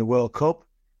playing in the World Cup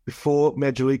before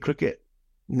Major League Cricket.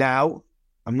 Now,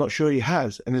 I'm not sure he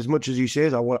has. And as much as he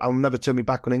says, I'll never turn me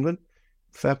back on England,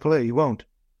 fair play, he won't.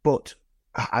 But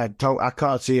I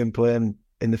can't see him playing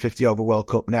in the 50 over World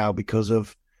Cup now because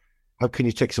of how can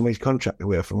you take somebody's contract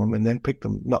away from him and then pick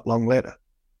them not long later?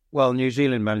 Well, New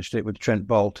Zealand managed it with Trent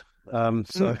Boult.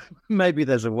 So maybe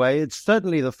there's a way. It's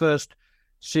certainly the first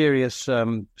serious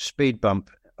speed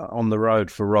bump on the road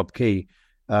for Rob Key,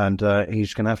 and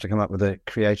he's going to have to come up with a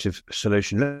creative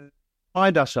solution. Let's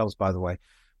remind ourselves, by the way,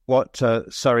 what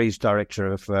Surrey's director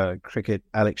of cricket,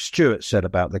 Alex Stuart, said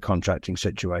about the contracting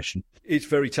situation. It's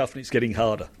very tough and it's getting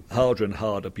harder and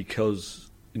harder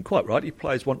because, and quite rightly,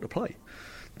 players want to play.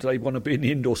 Do they want to be in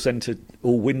the indoor centre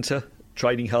all winter,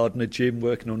 training hard in the gym,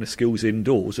 working on their skills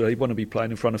indoors, or they want to be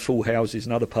playing in front of full houses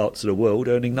in other parts of the world,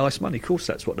 earning nice money? Of course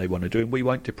that's what they want to do, and we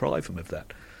won't deprive them of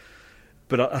that.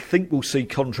 But I think we'll see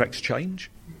contracts change.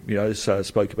 As I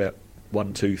spoke about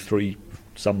 1, 2, 3,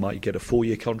 some might get a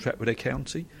 4-year contract with their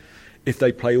county. If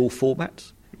they play all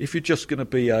formats, if you're just going to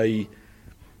be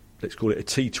let's call it a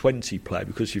T20 player,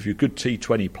 because if you're a good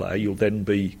T20 player, you'll then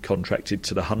be contracted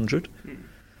to the 100.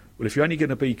 Well, if you're only going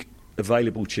to be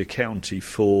available to your county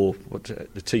for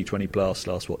the T20 Blast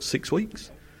lasts 6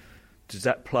 weeks? Does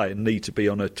that player need to be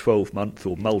on a 12-month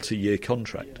or multi-year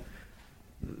contract?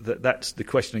 That's the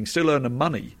questioning. Still earning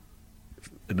money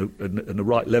and the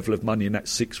right level of money in that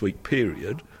 6-week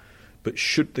period, but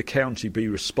should the county be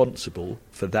responsible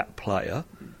for that player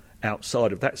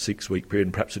outside of that 6-week period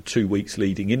and perhaps the 2 weeks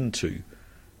leading into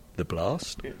the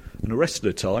Blast? Yeah. And the rest of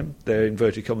the time, they're,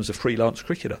 inverted commas, a freelance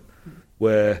cricketer,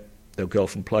 where they'll go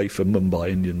off and play for Mumbai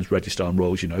Indians, Rajasthan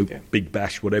Royals, Big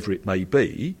Bash, whatever it may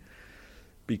be,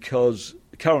 because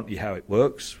currently how it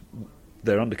works,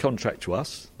 they're under contract to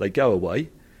us, they go away,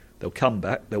 they'll come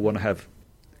back, they'll want to have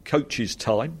coaches'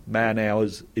 time, man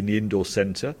hours in the indoor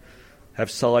centre,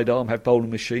 have sidearm, have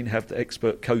bowling machine, have the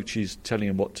expert coaches telling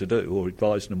them what to do or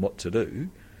advising them what to do,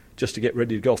 just to get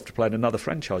ready to go off to play in another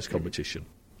franchise competition.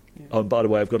 Yeah. Oh, and by the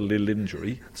way, I've got a little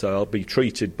injury, so I'll be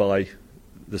treated by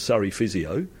the Surrey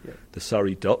physio, the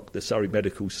Surrey doc, the Surrey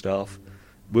medical staff.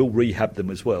 We'll rehab them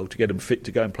as well to get them fit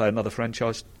to go and play another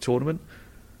franchise tournament.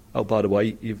 Oh, by the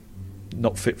way, you're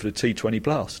not fit for the T20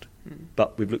 Blast,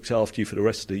 but we've looked after you for the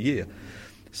rest of the year.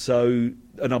 So,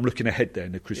 and I'm looking ahead there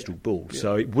in the crystal ball. Yeah.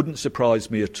 So it wouldn't surprise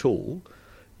me at all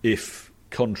if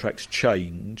contracts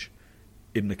change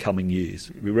in the coming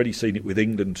years. We've already seen it with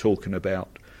England talking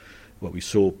about, we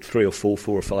saw 3 or 4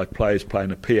 or 5 players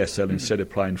playing a PSL instead of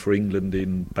playing for England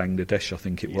in Bangladesh, I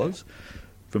think it was.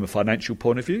 From a financial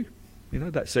point of view,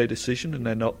 that's their decision, and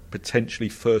they're not potentially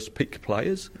first pick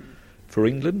players for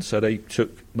England, so they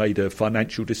made a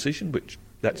financial decision, which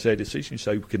that's their decision,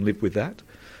 so we can live with that.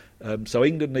 So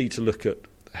England need to look at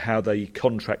how they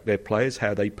contract their players,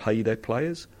 how they pay their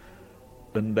players,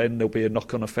 and then there'll be a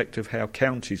knock-on effect of how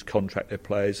counties contract their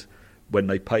players when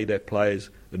they pay their players,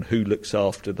 and who looks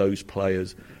after those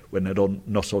players when they're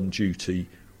not on duty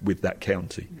with that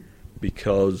county.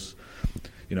 Because,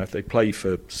 if they play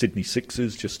for Sydney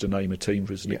Sixers, just to name a team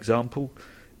as an example,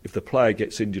 if the player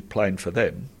gets injured playing for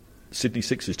them, Sydney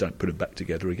Sixers don't put them back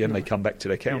together again, they come back to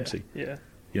their county.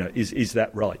 Is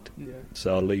that right? Yeah.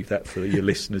 So I'll leave that for your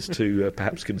listeners to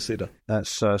perhaps consider.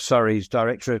 That's Surrey's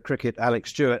Director of Cricket, Alex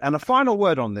Stuart. And a final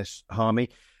word on this, Harmy.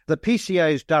 The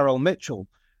PCA's Daryl Mitchell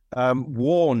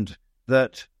warned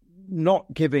that not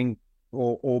giving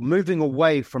or moving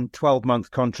away from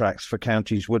 12-month contracts for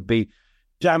counties would be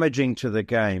damaging to the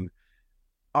game.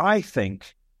 I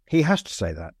think he has to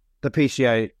say that. The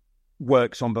PCA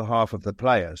works on behalf of the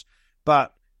players,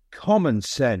 but common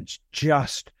sense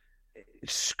just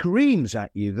screams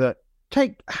at you that,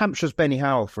 take Hampshire's Benny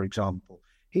Howell, for example.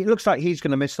 He looks like he's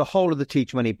going to miss the whole of the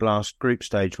T20 Blast group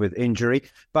stage with injury,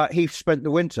 but he spent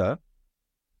the winter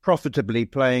profitably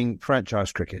playing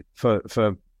franchise cricket for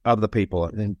other people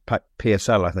in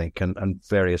PSL, I think, and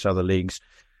various other leagues.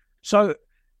 So,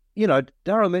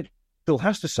 Daryl Mitchell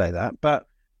has to say that, but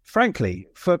frankly,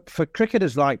 for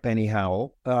cricketers like Benny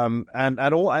Howell,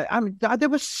 there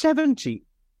were 70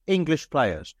 English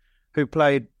players who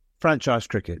played franchise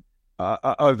cricket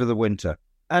over the winter,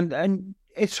 and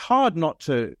it's hard not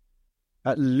to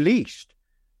at least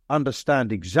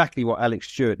understand exactly what Alex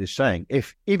Stewart is saying,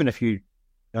 even if you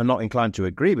are not inclined to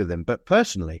agree with him. But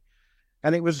personally,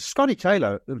 and it was Scotty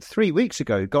Taylor 3 weeks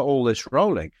ago who got all this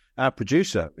rolling, our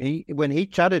producer, when he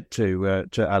chatted to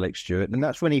Alex Stewart, and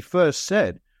that's when he first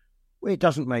said, it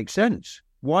doesn't make sense.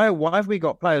 Why have we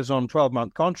got players on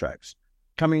 12-month contracts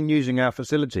coming and using our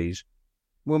facilities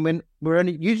when we're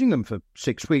only using them for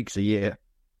 6 weeks a year?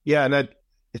 Yeah, and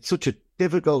it's such a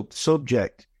difficult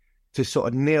subject to sort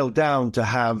of nail down, to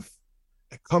have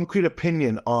a concrete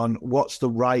opinion on what's the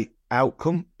right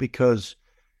outcome, because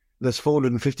there's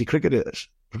 450 cricketers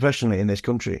professionally in this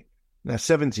country. Now,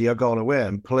 70 are going away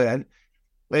and playing.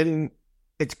 And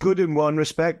it's good in one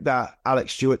respect that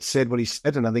Alex Stewart said what he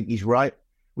said, and I think he's right.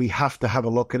 We have to have a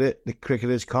look at it. The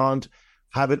cricketers can't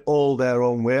have it all their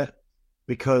own way,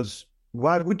 because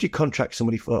why would you contract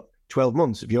somebody for 12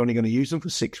 months if you're only going to use them for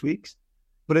 6 weeks?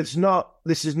 But this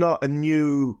is not a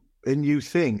new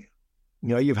thing.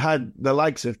 You've had the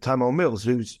likes of Tamil Mills,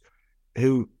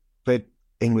 who played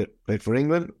for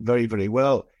England very, very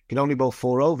well, can only bowl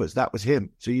 4 overs. That was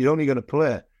him. So you're only going to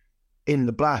play in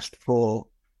the Blast for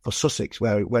Sussex,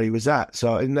 where he was at.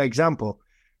 So in the example,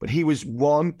 but he was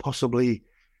possibly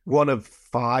one of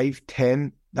 5,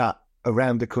 10 that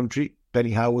around the country.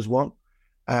 Benny Howe was one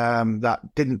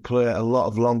that didn't play a lot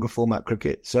of longer format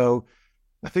cricket. So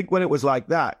I think when it was like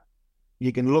that,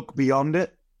 you can look beyond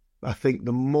it. I think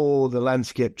the more the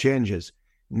landscape changes,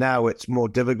 now it's more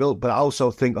difficult. But I also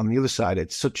think on the other side,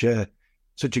 it's such a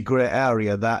grey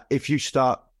area that if you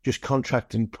start just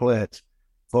contracting players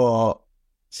for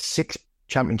 6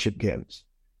 championship games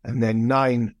and then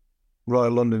 9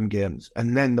 Royal London games,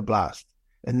 and then the Blast,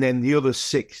 and then the other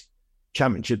 6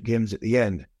 championship games at the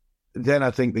end, then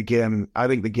I think the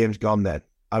game's gone then.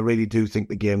 I really do think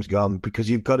the game's gone, because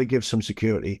you've got to give some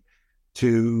security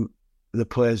to the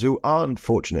players who aren't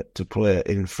fortunate to play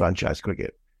in franchise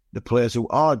cricket, the players who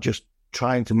are just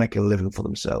trying to make a living for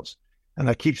themselves. And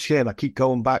I keep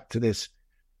going back to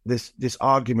this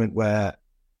argument where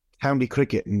county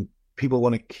cricket, and people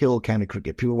want to kill county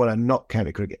cricket, people want to knock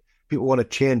county cricket, people want to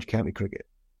change county cricket.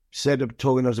 There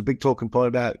was a big talking point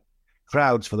about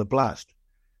crowds for the Blast.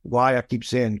 Why I keep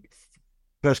saying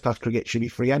first-class cricket should be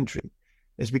free entry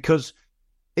is because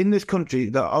in this country,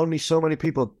 there are only so many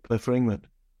people play for England.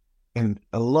 And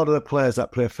a lot of the players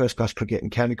that play first-class cricket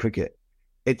and county cricket,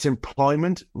 it's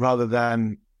employment rather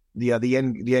than the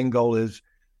end goal is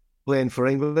playing for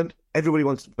England. Everybody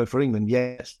wants to play for England,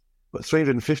 yes, but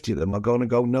 350 of them are going to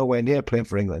go nowhere near playing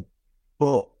for England.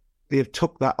 But they've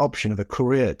took that option of a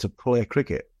career to play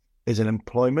cricket as an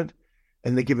employment,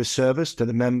 and they give a service to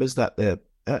the members that they're...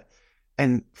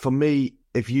 and for me,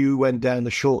 if you went down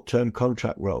the short-term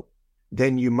contract route,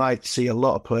 then you might see a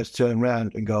lot of players turn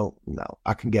around and go, no,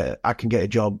 I can get a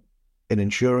job in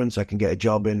insurance, I can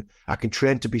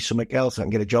train to be something else, I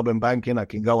can get a job in banking, I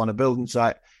can go on a building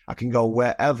site, I can go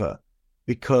wherever,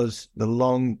 because the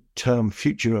long-term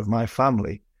future of my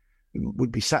family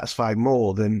would be satisfied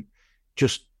more than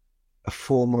just a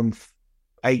 4-month,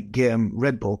 8-game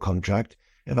Red Bull contract.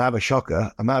 If I have a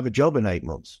shocker, I might have a job in 8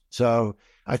 months. So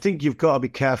I think you've got to be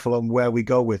careful on where we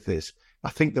go with this. I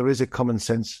think there is a common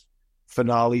sense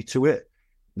finale to it.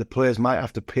 The players might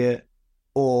have to pay,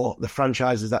 or the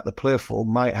franchises that they play for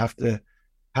might have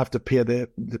to pay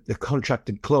the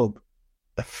contracted club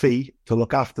a fee to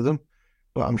look after them.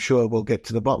 But I'm sure we'll get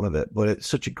to the bottom of it. But it's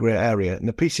such a great area. And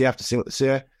the PCA have to say what they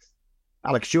say.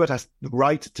 Alex Stewart has the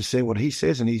right to say what he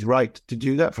says, and he's right to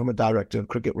do that from a director of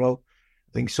cricket role.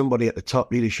 I think somebody at the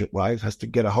top leadership-wise has to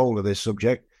get a hold of this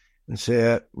subject and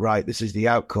say, right, this is the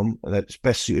outcome that's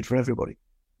best suited for everybody.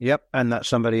 Yep, and that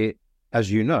somebody, as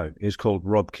you know, is called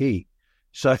Rob Key.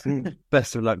 So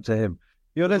best of luck to him.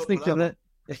 You're listening to the...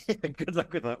 Good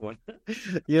luck with that one.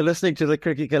 You're listening to the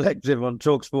Cricket Collective on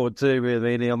TalkSport 2 with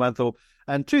me, Neil Manthorpe,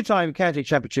 and 2-time county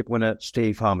championship winner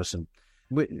Steve Harmison.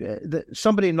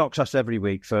 Somebody knocks us every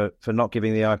week for not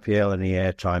giving the IPL any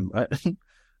airtime.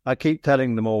 I keep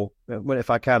telling them all, if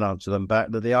I can answer them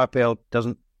back, that the IPL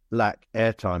doesn't lack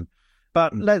airtime.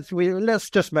 But let's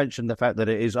just mention the fact that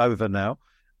it is over now.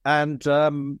 And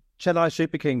Chennai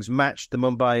Super Kings matched the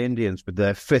Mumbai Indians with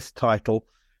their 5th title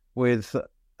with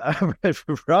a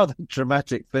rather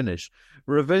dramatic finish.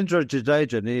 Ravindra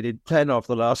Jadeja needed 10 off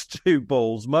the last 2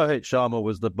 balls. Mohit Sharma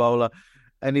was the bowler,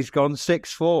 and he's gone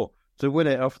 6-4 to win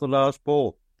it off the last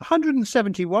ball.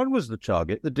 171 was the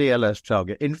target, the DLS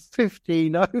target, in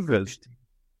 15 overs.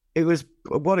 It was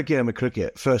what a game of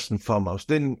cricket, first and foremost.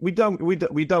 Then we don't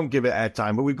give it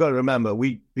airtime, but we've got to remember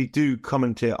we do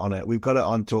commentate on it. We've got it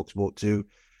on TalkSport 2.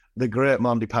 The great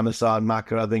Monty Panesar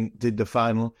Macca, I think, did the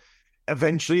final.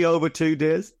 Eventually, over 2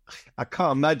 days, I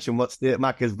can't imagine what state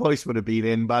Macca's voice would have been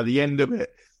in by the end of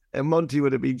it. And Monty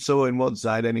would have been so in one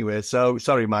side anyway. So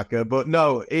sorry, Macca, but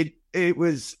no, it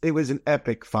was an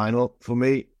epic final for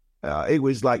me. It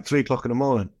was like 3:00 in the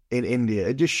morning in India.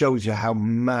 It just shows you how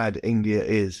mad India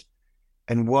is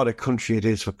and what a country it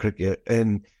is for cricket.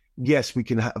 And yes, we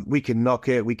can knock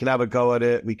it, we can have a go at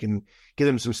it, we can give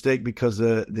them some stick because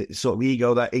the sort of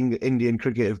ego that Indian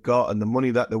cricket have got and the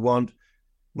money that they want.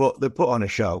 But they put on a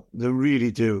show. They really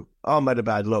do.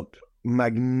 Ahmedabad looked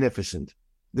magnificent.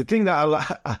 The thing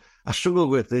that I struggle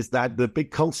with is that the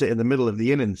big concert in the middle of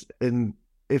the innings. And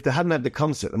if they hadn't had the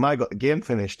concert, they might have got the game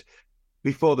finished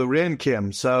before the rain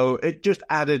came. So it just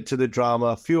added to the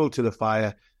drama, fuel to the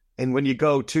fire. And when you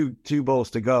go two balls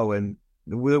to go, and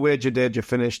the way Jadeja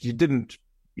finished,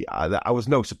 I was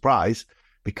no surprise,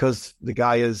 because the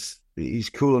guy he's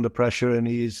cool under pressure and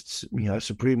he's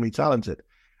supremely talented.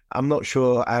 I'm not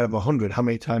sure out of 100 how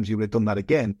many times he would have done that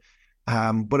again,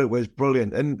 but it was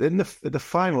brilliant. And in the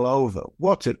final over,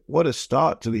 what a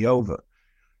start to the over.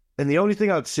 And the only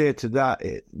thing I'd say to that,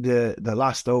 the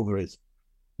last over, is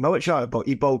Mohit Sharma,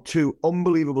 he bowled 2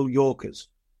 unbelievable Yorkers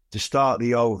to start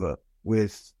the over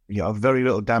with very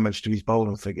little damage to his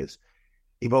bowling figures.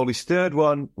 He bowled his 3rd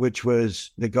one, which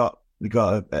was they got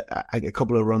a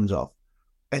couple of runs off,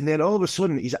 and then all of a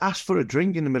sudden he's asked for a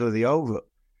drink in the middle of the over.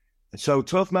 So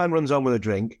 12th man runs on with a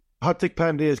drink. Hardik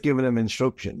Pandya is giving him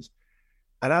instructions,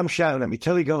 and I'm shouting at me,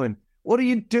 telly going, "What are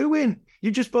you doing? You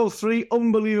just bowled 3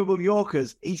 unbelievable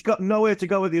Yorkers. He's got nowhere to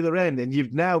go at the other end, and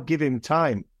you've now given him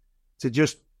time to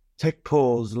just take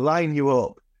pause, line you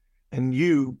up, and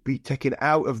you be taken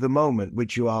out of the moment,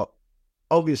 which you are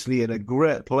obviously in a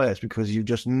great place because you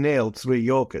just nailed 3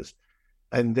 Yorkers.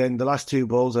 And then the last 2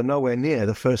 balls are nowhere near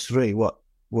the first 3, what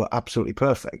were absolutely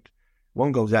perfect.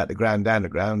 One goes out the ground, down the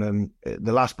ground, and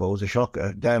the last ball was a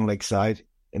shocker, down leg side.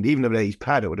 And even if he's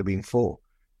pad, it would have been 4.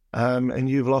 And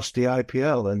you've lost the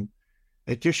IPL. And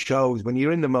it just shows when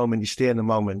you're in the moment, you stay in the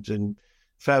moment. And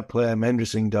fair play, Mahendra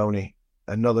Singh Dhoni,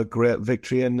 another great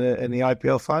victory in the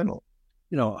IPL final.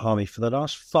 You know, Harmy, for the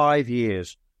last 5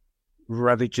 years,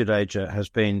 Ravi Jadeja has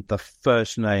been the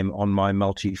first name on my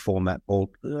multi-format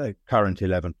current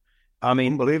 11. I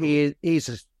mean, he's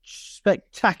a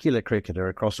spectacular cricketer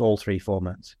across all 3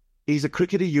 formats. He's a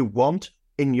cricketer you want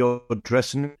in your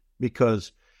dressing room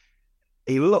because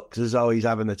he looks as though he's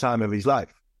having the time of his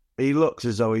life. He looks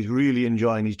as though he's really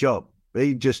enjoying his job.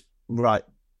 I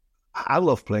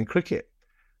love playing cricket.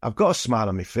 I've got a smile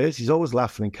on my face. He's always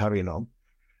laughing and carrying on.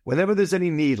 Whenever there's any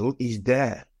needle, he's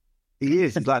there. He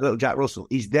is. He's like little Jack Russell.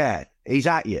 He's there. He's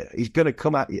at you. He's going to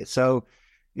come at you. So,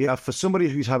 yeah, for somebody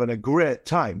who's having a great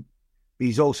time,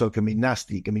 he's also can be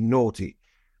nasty, can be naughty,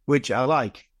 which I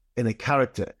like in a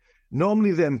character.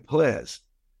 Normally, them players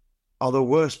are the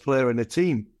worst player in the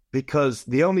team because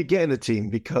they only get in the team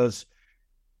because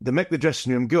they make the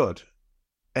dressing room good.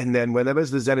 And then whenever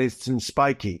there's anything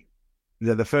spiky,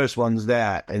 they're the first ones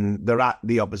there and they're at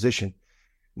the opposition.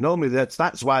 Normally,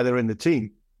 that's why they're in the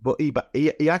team. But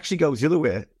he actually goes the other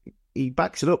way. He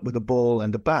backs it up with a ball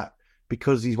and a bat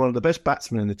because he's one of the best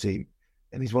batsmen in the team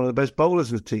and he's one of the best bowlers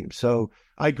in the team. So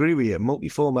I agree with you.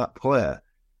 Multi-format player.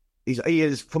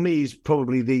 For me, he's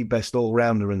probably the best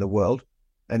all-rounder in the world.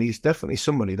 And he's definitely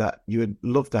somebody that you would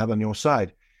love to have on your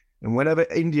side. And whenever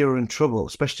India are in trouble,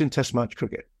 especially in Test match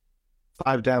cricket,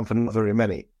 5 down for not very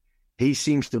many, he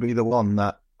seems to be the one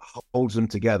that holds them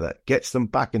together, gets them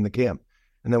back in the game.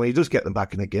 And then when he does get them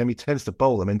back in the game, he tends to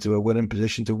bowl them into a winning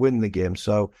position to win the game.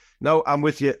 So, no, I'm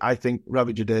with you. I think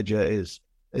Ravi Jadeja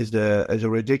is a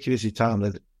ridiculously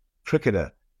talented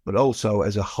cricketer, but also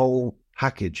as a whole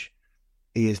package,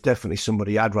 he is definitely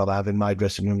somebody I'd rather have in my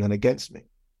dressing room than against me.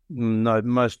 No,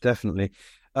 most definitely.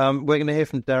 We're going to hear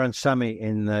from Darren Sammy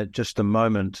in just a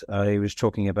moment. He was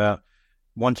talking about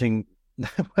wanting...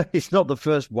 he's not the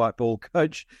first white ball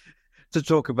coach to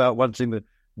talk about wanting the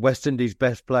West Indies'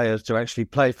 best players to actually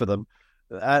play for them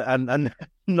and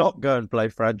not go and play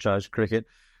franchise cricket.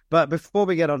 But before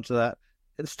we get onto that,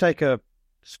 let's take a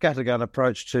scattergun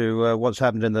approach to what's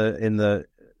happened in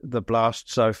the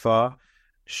blast so far.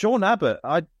 Sean Abbott,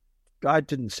 I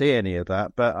didn't see any of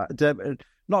that, but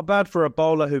not bad for a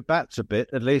bowler who bats a bit.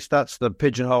 At least that's the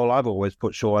pigeonhole I've always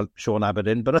put Sean Abbott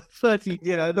in. But a 30,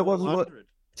 there wasn't.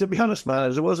 To be honest,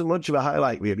 man, there wasn't much of a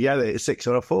highlight with him. Yeah, it's 6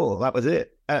 or a 4. That was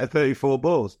it. Out of 34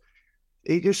 balls.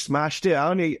 He just smashed it. I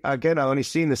only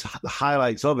seen the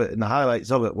highlights of it, and the highlights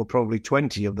of it were probably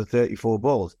 20 of the 34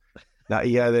 balls that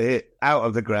he either hit out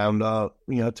of the ground or,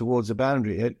 towards the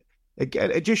boundary.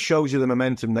 It just shows you the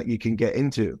momentum that you can get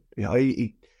into.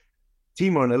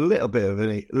 Team were in a little bit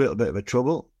of a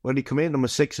trouble when he come in, number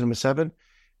 6 and number 7,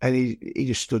 and he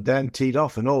just stood there and teed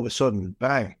off, and all of a sudden,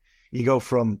 bang. You go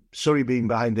from Surrey being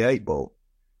behind the 8 ball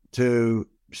to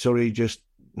Surrey just,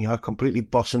 completely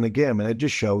bossing the game. And it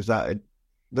just shows that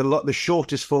the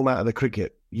shortest format of the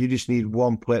cricket, you just need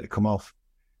one play to come off.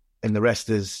 And the rest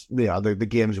is, the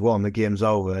game's won, the game's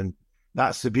over. And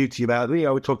that's the beauty about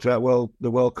it. We talked about, the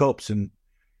World Cups, and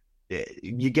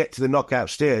you get to the knockout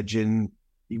stage and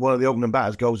one of the opening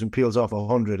batters goes and peels off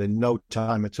 100 in no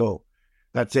time at all.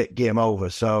 That's it, game over.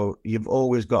 So you've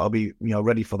always got to be,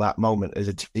 ready for that moment as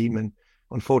a team. And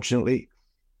unfortunately,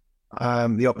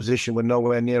 the opposition were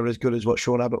nowhere near as good as what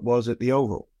Sean Abbott was at the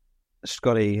Oval.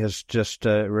 Scotty has just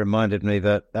reminded me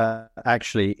that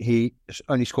actually he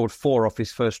only scored 4 off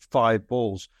his first 5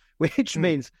 balls, which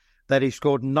means that he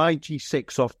scored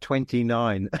 96 off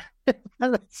 29.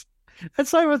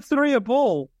 That's over 3 a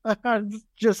ball. It's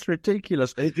just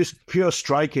ridiculous. It's just pure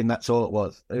striking, that's all it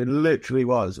was. It literally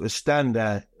was. It was stand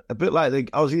there, a bit like the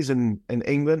Aussies in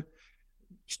England.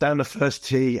 Stand the first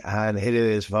tee and hit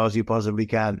it as far as you possibly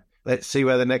can. Let's see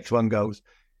where the next one goes.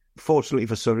 Fortunately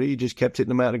for Surrey, he just kept hitting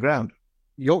them out of the ground.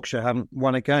 Yorkshire haven't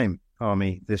won a game,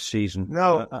 Army, this season.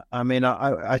 No.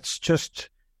 It's just,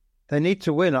 they need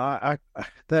to win.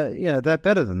 They're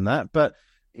better than that, but...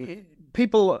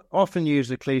 People often use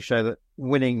the cliche that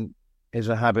winning is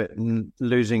a habit and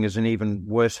losing is an even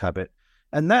worse habit.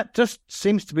 And that just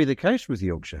seems to be the case with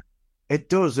Yorkshire. It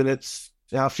does. And it's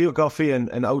Field Coffey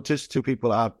and Otis, 2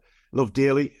 people I love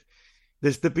dearly.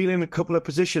 They've been in a couple of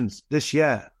positions this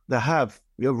year. They have.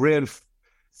 Rain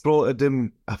throated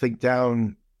them, I think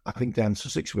down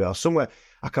Sussex way or somewhere.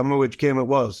 I can't remember which game it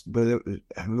was, but it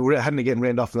hadn't getting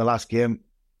rained off in the last game.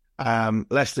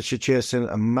 Leicestershire chasing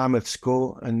a mammoth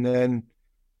score, and then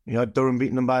Durham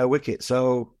beating them by a wicket.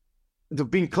 So they've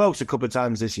been close a couple of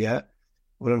times this year,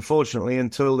 but unfortunately,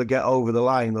 until they get over the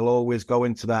line, they'll always go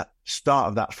into that start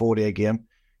of that 4-day game,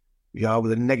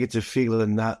 with a negative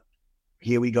feeling that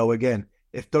here we go again.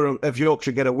 If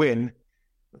Yorkshire get a win,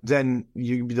 then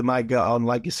they might get on,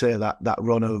 like you say, that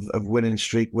run of winning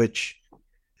streak, which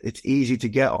it's easy to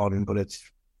get on, but it's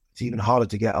even harder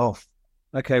to get off.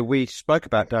 Okay, we spoke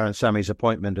about Darren Sammy's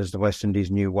appointment as the West Indies'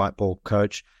 new white ball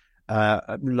coach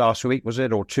last week, was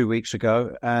it, or 2 weeks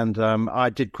ago? And I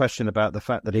did question about the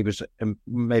fact that he was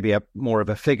maybe more of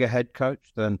a figurehead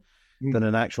coach than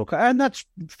an actual coach. And that's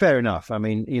fair enough. I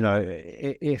mean,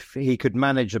 if he could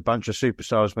manage a bunch of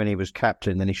superstars when he was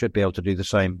captain, then he should be able to do the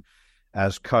same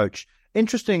as coach.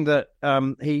 Interesting that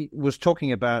he was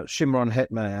talking about Shimron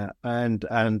Hetmyer and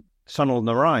Sunil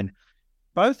Narine,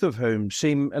 both of whom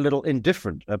seem a little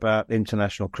indifferent about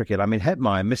international cricket. I mean,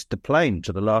 Hetmyer missed the plane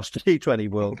to the last T20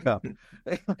 World Cup.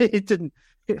 It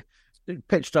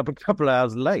pitched up a couple of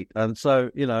hours late. And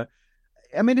so,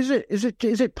 I mean, is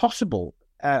it possible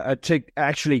to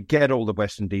actually get all the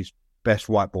West Indies' best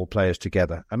white ball players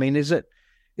together? I mean, is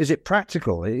it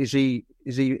practical? Is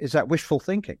that wishful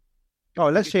thinking? Oh,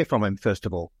 let's hear from him first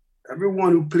of all.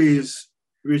 Everyone who plays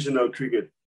regional cricket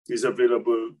is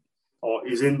available or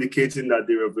is indicating that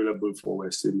they're available for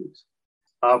West Indies.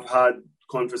 I've had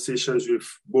conversations with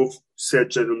both said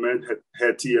gentlemen,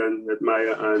 Hetty and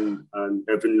Hetmyer and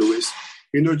Evan Lewis.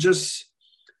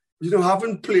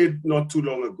 Having played not too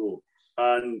long ago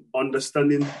and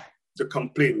understanding the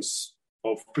complaints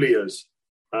of players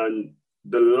and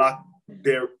the lack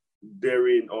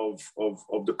therein of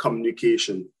the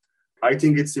communication, I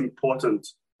think it's important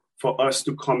for us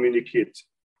to communicate.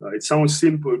 It sounds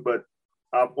simple, but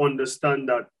I understand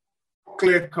that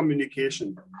clear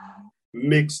communication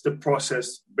makes the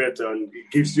process better and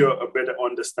it gives you a better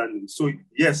understanding. So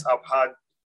yes, I've had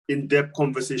in-depth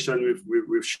conversation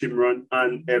with Shimron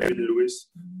and Evan Lewis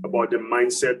about the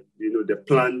mindset, the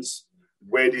plans,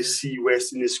 where they see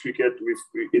West Indies cricket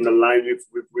in line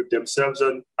with themselves.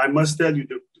 And I must tell you,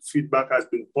 the feedback has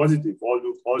been positive.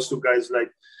 Also guys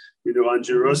like,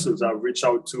 Andrew Russell's, I've reached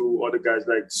out to other guys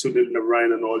like Sunil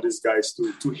Narayan and all these guys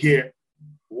to hear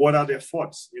what are their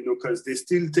thoughts, because they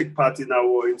still take part in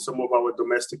some of our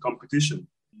domestic competition.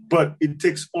 But it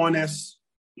takes honest,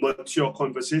 mature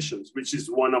conversations, which is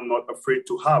one I'm not afraid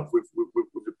to have with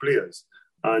the players.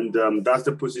 And that's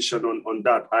the position on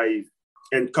that. I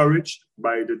encouraged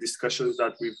by the discussions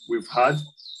that we've had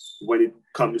when it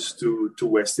comes to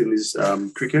West Indies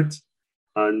cricket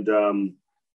and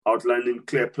outlining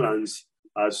clear plans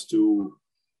as to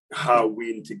how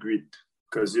we integrate.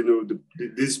 Because,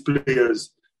 these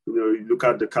players, you look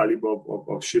at the caliber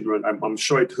of Shimron, I'm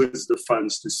sure it hurts the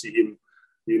fans to see him,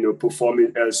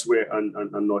 performing elsewhere and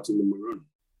not in the Maroon.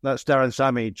 That's Darren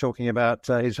Sammy talking about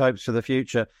his hopes for the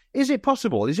future. Is it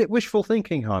possible? Is it wishful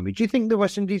thinking, Jaime? Do you think the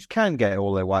West Indies can get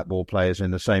all their white ball players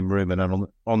in the same room and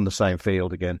on the same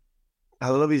field again? I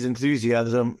love his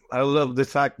enthusiasm. I love the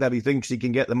fact that he thinks he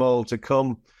can get them all to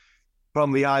come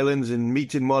from the islands and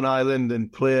meet in one island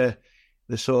and play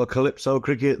the sort of calypso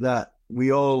cricket that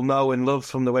we all know and love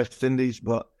from the West Indies.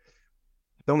 But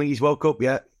I don't think he's woke up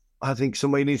yet. I think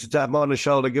somebody needs to tap him on the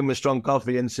shoulder, give him a strong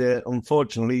coffee and say,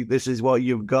 unfortunately, this is what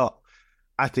you've got.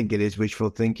 I think it is wishful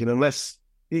thinking, unless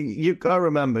you've got to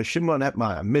remember, Shimron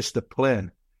Hetmyer missed the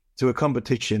plane to a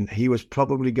competition. He was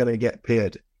probably going to get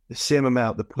paid the same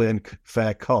amount the plane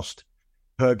fare cost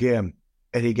per game,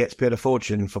 and he gets paid a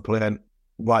fortune for playing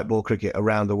white ball cricket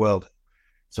around the world.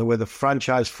 So with the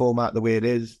franchise format the way it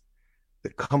is, the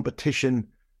competition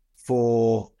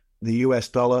for the US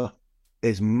dollar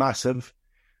is massive.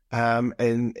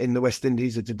 In the West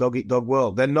Indies, it's a dog-eat-dog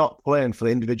world. They're not playing for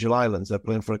the individual islands. They're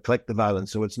playing for a collective island.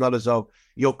 So it's not as though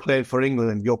you're playing for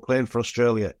England, you're playing for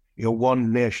Australia. You're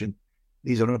one nation.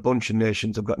 These are a bunch of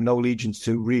nations I've got no allegiance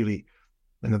to, really.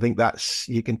 And I think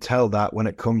you can tell that when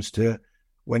it comes to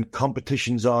when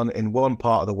competition's on in one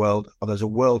part of the world, or there's a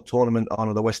world tournament on,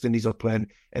 or the West Indies are playing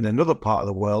in another part of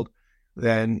the world,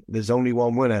 then there's only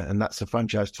one winner, and that's the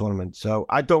franchise tournament. So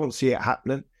I don't see it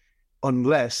happening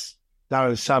unless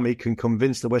Darren Sammy can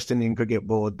convince the West Indian Cricket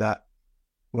Board that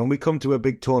when we come to a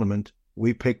big tournament,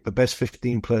 we pick the best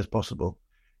 15 players possible.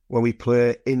 When we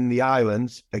play in the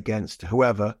islands against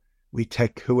whoever, we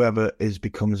take whoever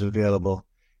becomes available.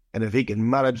 And if he can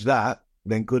manage that,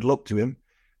 then good luck to him.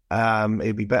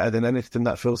 It'd be better than anything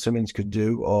that Phil Simmons could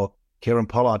do or Kieran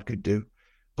Pollard could do.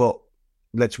 But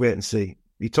let's wait and see.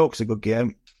 He talks a good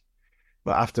game.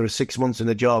 But after 6 months in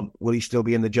the job, will he still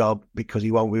be in the job because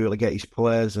he won't be able to get his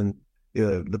players and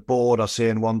the board are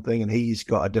saying one thing and he's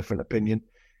got a different opinion.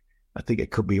 I think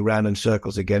it could be round in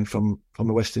circles again from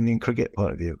the West Indian cricket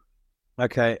point of view.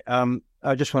 Okay,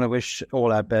 I just want to wish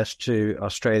all our best to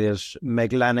Australia's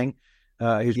Meg Lanning,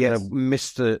 who's going to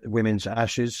miss the women's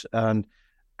Ashes. And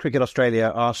Cricket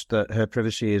Australia asked that her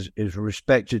privacy is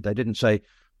respected. They didn't say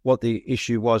what the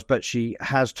issue was, but she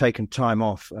has taken time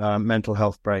off, mental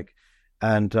health break.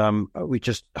 And we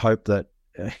just hope that,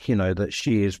 that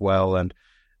she is well. And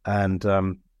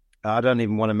I don't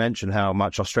even want to mention how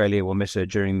much Australia will miss her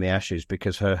during the Ashes,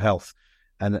 because her health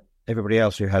and everybody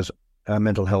else who has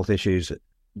mental health issues,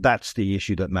 that's the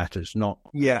issue that matters, not...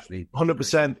 Yeah,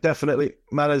 100%, definitely.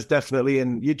 Matters, definitely.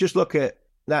 And you just look at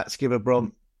Nat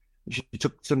Skipper-Brunt. She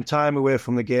took some time away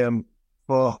from the game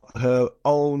for her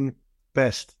own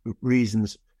best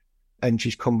reasons, and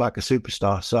she's come back a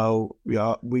superstar. So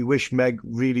we wish Meg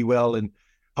really well, and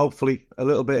hopefully a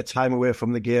little bit of time away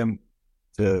from the game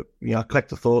to collect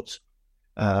the thoughts,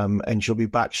 and she'll be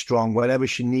back strong whenever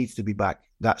she needs to be back.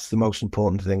 That's the most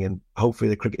important thing, and hopefully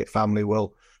the cricket family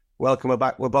will welcome her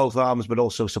back with both arms, but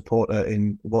also support her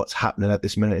in what's happening at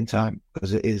this minute in time,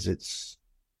 because it's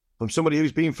from somebody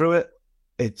who's been through it,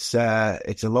 it's a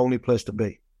lonely place to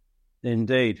be.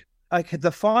 Indeed. Okay,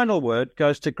 the final word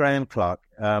goes to Graham Clark,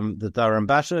 the Durham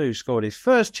batter who scored his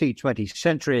first T20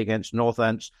 century against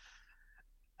Northants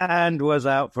and was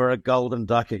out for a golden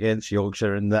duck against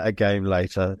Yorkshire in a game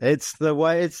later. It's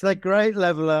the great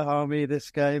leveller, Harmy,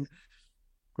 this game.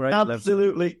 Great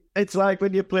Absolutely. Level. It's like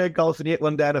when you play golf and you hit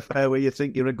one down a fairway, you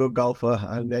think you're a good golfer,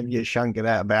 and then you shank it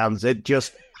out of bounds. It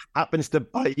just happens to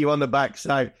bite you on the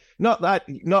backside. Not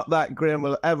that Graham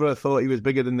will ever have thought he was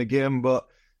bigger than the game, but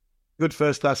good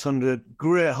first class 100,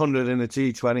 great 100 in the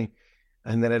T20,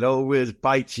 and then it always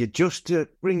bites you just to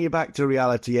bring you back to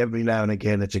reality every now and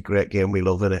again. It's a great game. We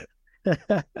love it.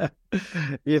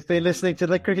 You've been listening to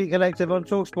the Cricket Collective on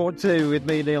TalkSport 2 with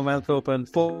me, Neil Manthorpe, and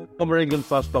former England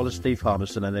fast bowler Steve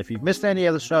Harmison. And if you've missed any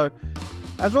of the show,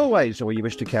 as always, or you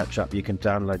wish to catch up, you can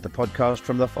download the podcast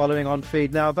from the following on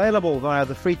feed, now available via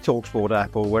the free TalkSport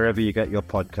app or wherever you get your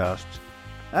podcasts.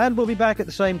 And we'll be back at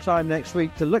the same time next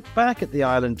week to look back at the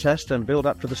Ireland Test and build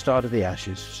up to the start of the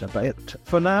Ashes. But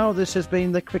for now, this has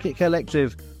been the Cricket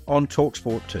Collective on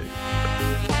TalkSport 2.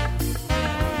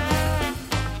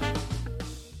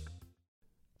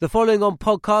 The following on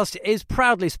podcast is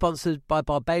proudly sponsored by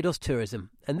Barbados Tourism,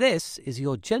 and this is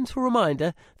your gentle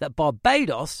reminder that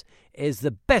Barbados is the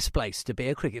best place to be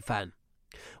a cricket fan.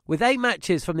 With 8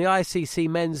 matches from the ICC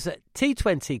Men's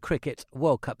T20 Cricket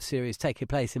World Cup Series taking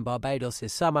place in Barbados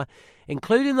this summer,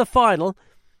 including the final,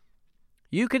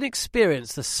 you can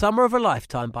experience the summer of a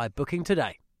lifetime by booking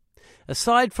today.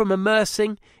 Aside from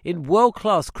immersing in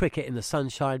world-class cricket in the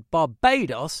sunshine,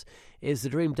 Barbados is the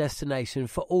dream destination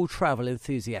for all travel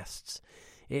enthusiasts.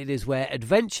 It is where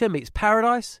adventure meets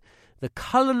paradise, the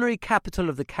culinary capital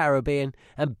of the Caribbean,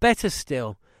 and better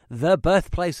still, the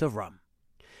birthplace of rum.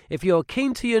 If you're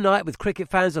keen to unite with cricket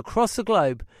fans across the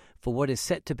globe for what is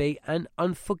set to be an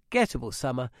unforgettable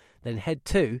summer, then head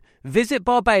to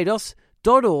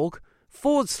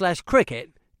visitbarbados.org/cricket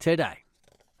today.